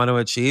rating I want to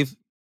achieve?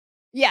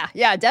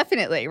 Yeah,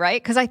 definitely, right?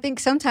 Because I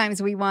think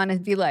sometimes we want to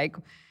be like,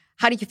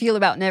 how do you feel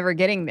about never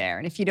getting there?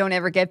 And if you don't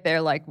ever get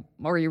there, like,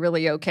 are you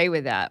really okay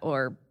with that?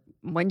 Or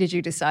when did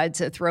you decide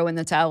to throw in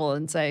the towel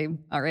and say,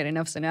 all right,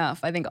 enough's enough?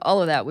 I think all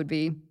of that would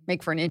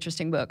make for an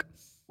interesting book.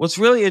 What's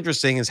really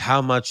interesting is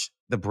how much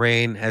the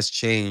brain has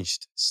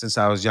changed since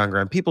I was younger.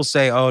 And people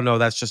say, oh, no,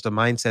 that's just a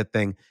mindset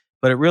thing.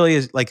 But it really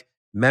is, like,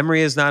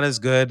 memory is not as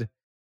good.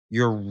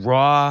 Your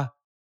raw,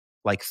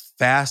 like,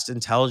 fast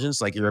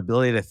intelligence, like your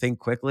ability to think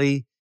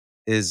quickly,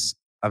 is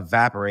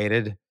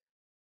evaporated.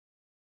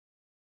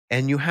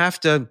 And I have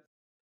to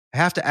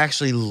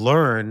actually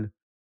learn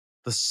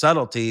the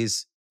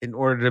subtleties in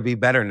order to be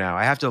better now.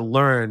 I have to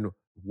learn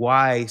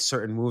why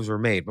certain moves were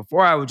made.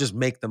 Before I would just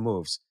make the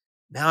moves.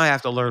 Now I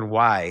have to learn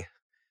why.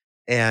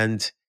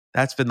 And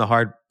that's been the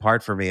hard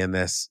part for me in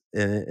this.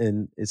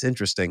 And it's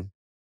interesting.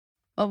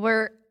 Well,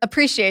 we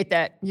appreciate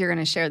that you're going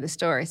to share the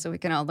story so we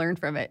can all learn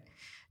from it.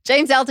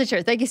 James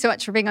Altucher, thank you so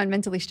much for being on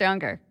Mentally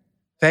Stronger.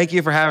 Thank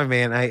you for having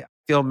me. And I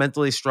feel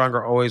mentally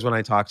stronger always when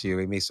I talk to you,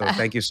 Amy. So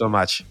thank you so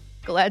much.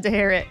 Glad to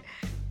hear it.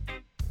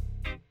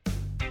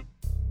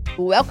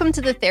 Welcome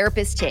to The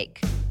Therapist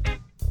Take.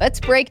 Let's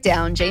break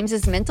down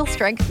James's mental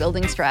strength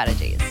building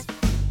strategies.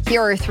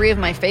 Here are 3 of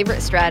my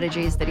favorite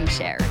strategies that he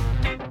shared.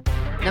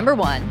 Number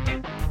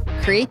 1,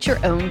 create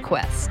your own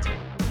quest.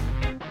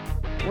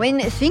 When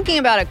thinking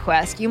about a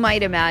quest, you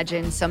might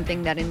imagine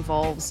something that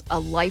involves a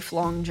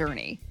lifelong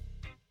journey.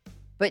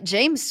 But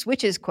James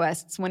switches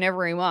quests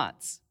whenever he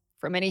wants,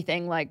 from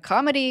anything like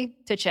comedy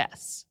to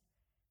chess.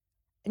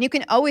 And you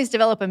can always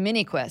develop a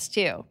mini quest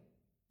too.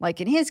 Like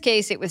in his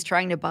case, it was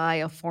trying to buy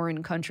a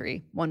foreign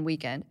country one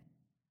weekend.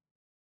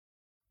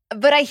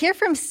 But I hear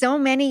from so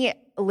many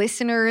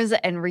listeners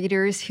and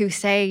readers who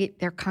say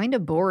they're kind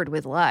of bored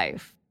with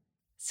life.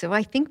 So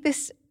I think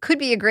this could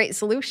be a great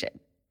solution.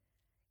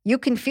 You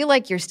can feel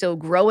like you're still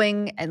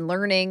growing and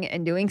learning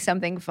and doing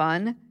something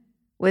fun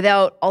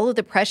without all of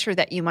the pressure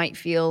that you might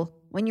feel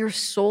when your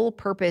sole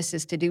purpose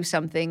is to do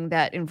something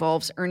that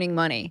involves earning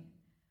money,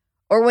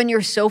 or when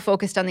you're so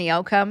focused on the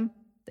outcome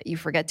that you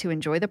forget to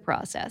enjoy the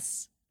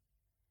process.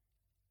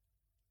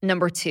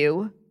 Number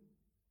 2,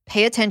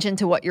 pay attention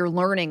to what you're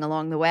learning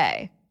along the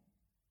way.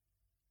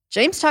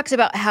 James talks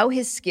about how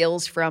his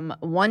skills from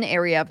one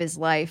area of his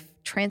life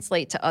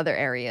translate to other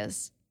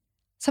areas,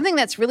 something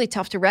that's really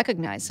tough to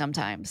recognize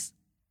sometimes.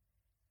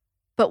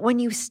 But when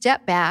you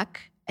step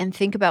back and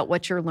think about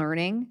what you're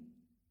learning,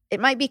 it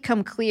might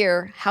become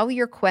clear how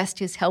your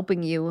quest is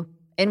helping you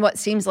in what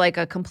seems like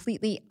a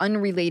completely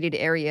unrelated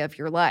area of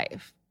your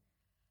life.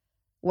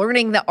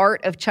 Learning the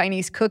art of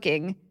Chinese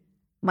cooking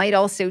might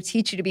also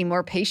teach you to be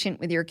more patient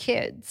with your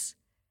kids.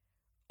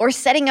 Or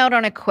setting out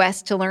on a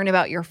quest to learn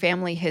about your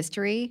family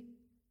history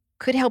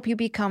could help you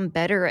become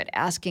better at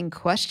asking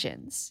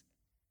questions,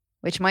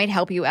 which might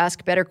help you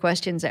ask better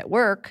questions at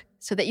work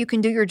so that you can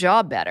do your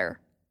job better.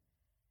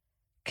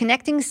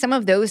 Connecting some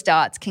of those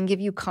dots can give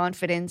you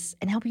confidence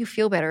and help you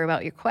feel better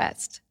about your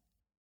quest.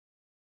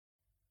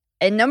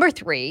 And number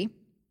 3,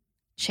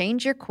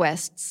 change your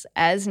quests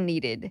as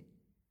needed.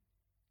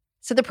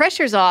 So the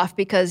pressure's off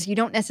because you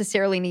don't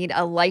necessarily need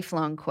a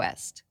lifelong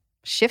quest.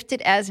 Shift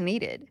it as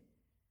needed.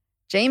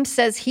 James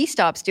says he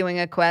stops doing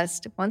a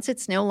quest once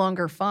it's no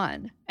longer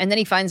fun, and then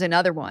he finds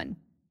another one.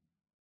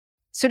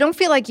 So don't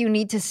feel like you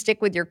need to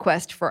stick with your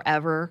quest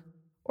forever,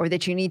 or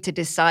that you need to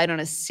decide on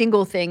a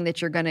single thing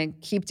that you're going to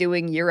keep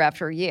doing year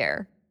after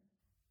year.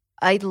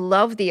 I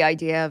love the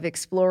idea of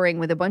exploring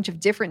with a bunch of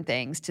different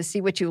things to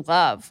see what you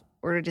love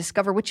or to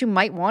discover what you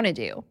might want to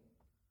do.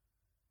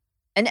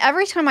 And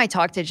every time I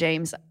talk to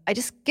James, I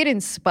just get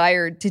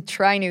inspired to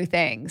try new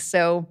things.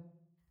 So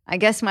I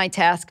guess my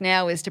task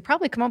now is to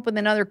probably come up with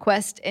another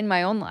quest in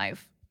my own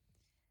life.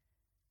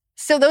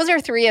 So those are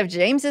 3 of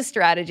James's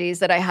strategies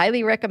that I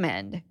highly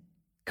recommend.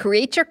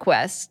 Create your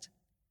quest,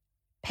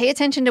 pay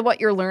attention to what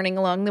you're learning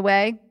along the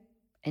way,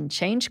 and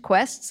change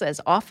quests as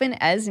often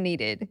as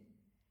needed.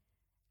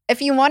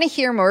 If you want to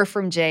hear more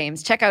from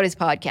James, check out his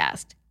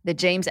podcast, The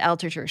James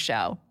Altucher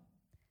Show.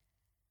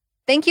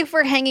 Thank you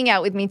for hanging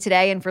out with me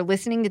today and for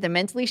listening to the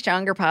Mentally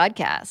Stronger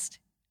podcast.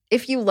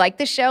 If you like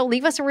the show,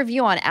 leave us a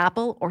review on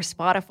Apple or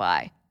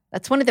Spotify.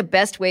 That's one of the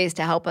best ways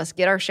to help us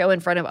get our show in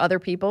front of other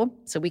people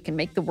so we can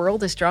make the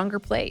world a stronger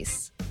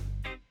place.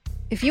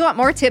 If you want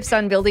more tips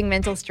on building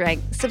mental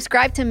strength,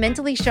 subscribe to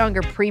Mentally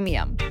Stronger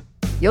Premium.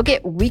 You'll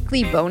get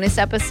weekly bonus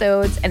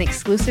episodes and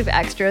exclusive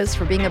extras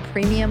for being a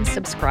premium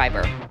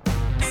subscriber.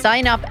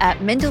 Sign up at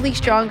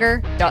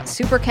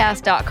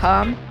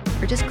mentallystronger.supercast.com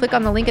or just click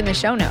on the link in the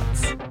show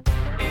notes.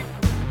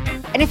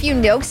 And if you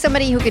know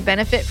somebody who could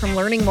benefit from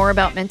learning more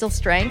about mental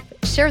strength,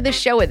 share this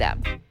show with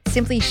them.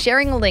 Simply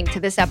sharing a link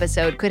to this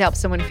episode could help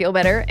someone feel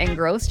better and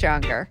grow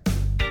stronger.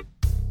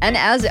 And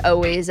as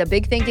always, a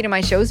big thank you to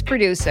my show's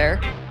producer,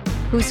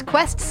 whose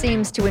quest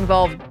seems to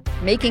involve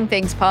making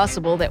things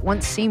possible that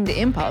once seemed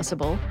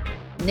impossible,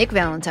 Nick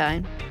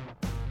Valentine.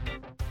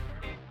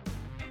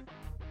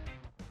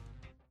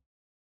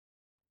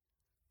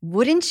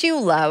 Wouldn't you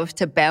love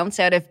to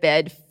bounce out of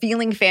bed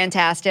feeling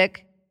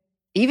fantastic?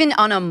 Even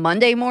on a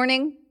Monday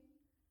morning?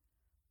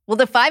 Well,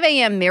 the 5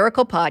 a.m.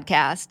 Miracle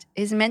Podcast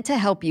is meant to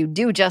help you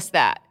do just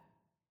that.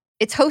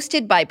 It's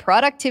hosted by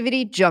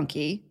productivity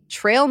junkie,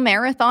 trail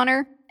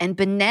marathoner, and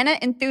banana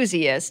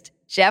enthusiast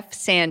Jeff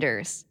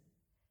Sanders.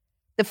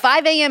 The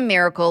 5 a.m.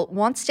 Miracle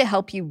wants to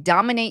help you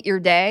dominate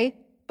your day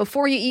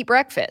before you eat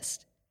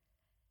breakfast.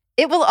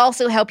 It will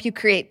also help you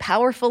create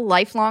powerful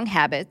lifelong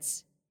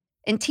habits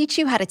and teach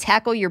you how to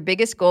tackle your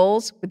biggest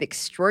goals with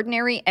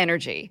extraordinary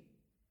energy.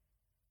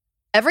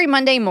 Every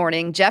Monday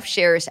morning, Jeff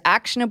shares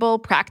actionable,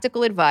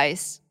 practical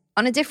advice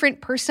on a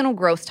different personal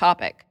growth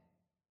topic.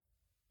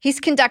 He's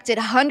conducted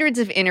hundreds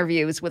of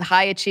interviews with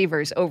high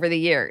achievers over the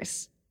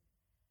years.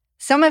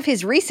 Some of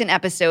his recent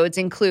episodes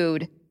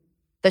include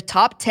the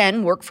top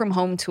 10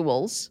 work-from-home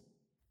tools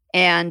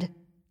and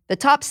the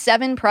top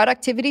 7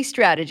 productivity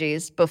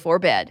strategies before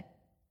bed.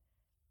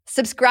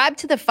 Subscribe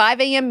to the 5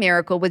 a.m.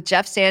 Miracle with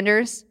Jeff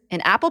Sanders in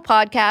Apple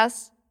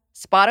Podcasts,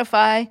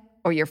 Spotify,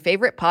 or your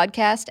favorite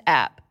podcast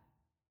app.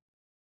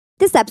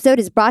 This episode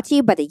is brought to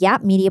you by the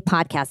Yap Media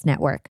Podcast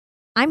Network.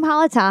 I'm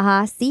Hala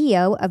Taha,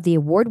 CEO of the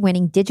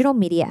award-winning digital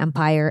media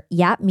empire,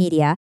 Yap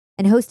Media,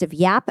 and host of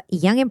Yap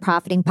Young and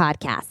Profiting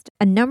Podcast,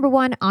 a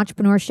 #1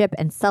 entrepreneurship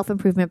and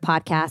self-improvement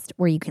podcast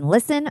where you can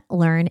listen,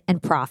 learn,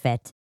 and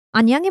profit.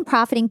 On Young and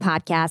Profiting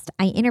Podcast,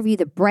 I interview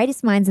the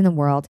brightest minds in the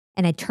world,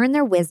 and I turn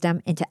their wisdom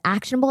into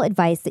actionable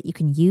advice that you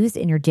can use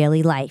in your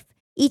daily life.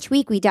 Each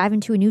week, we dive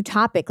into a new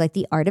topic like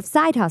the art of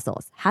side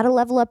hustles, how to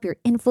level up your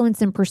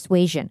influence and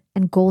persuasion,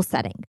 and goal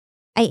setting.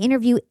 I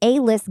interview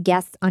A-list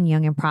guests on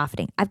Young and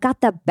Profiting. I've got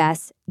the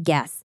best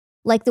guests,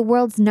 like the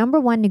world's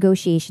 #1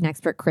 negotiation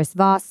expert, Chris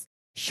Voss,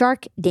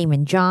 Shark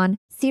Damon John,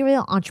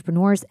 serial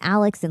entrepreneurs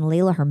Alex and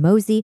Layla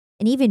Hermosi,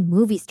 and even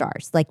movie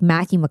stars like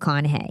Matthew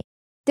McConaughey.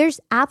 There's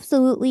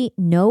absolutely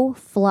no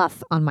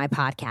fluff on my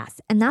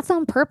podcast, and that's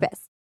on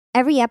purpose.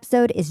 Every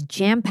episode is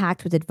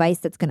jam-packed with advice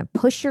that's going to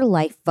push your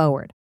life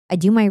forward. I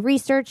do my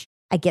research,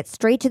 I get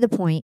straight to the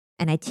point,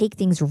 and I take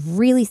things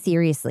really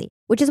seriously,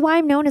 which is why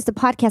I'm known as the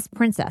podcast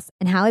princess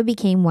and how I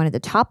became one of the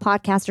top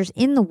podcasters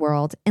in the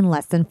world in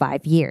less than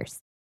 5 years.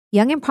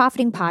 Young and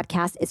Profiting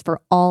Podcast is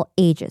for all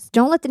ages.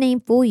 Don't let the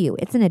name fool you.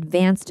 It's an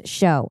advanced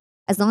show.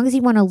 As long as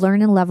you want to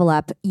learn and level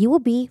up, you will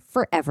be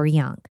forever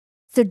young.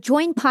 So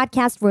join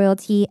Podcast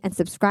Royalty and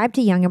subscribe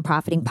to Young and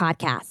Profiting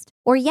Podcast,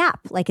 or YAP,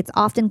 like it's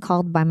often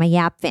called by my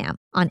YAP fam,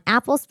 on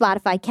Apple,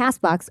 Spotify,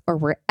 CastBox, or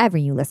wherever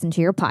you listen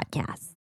to your podcasts.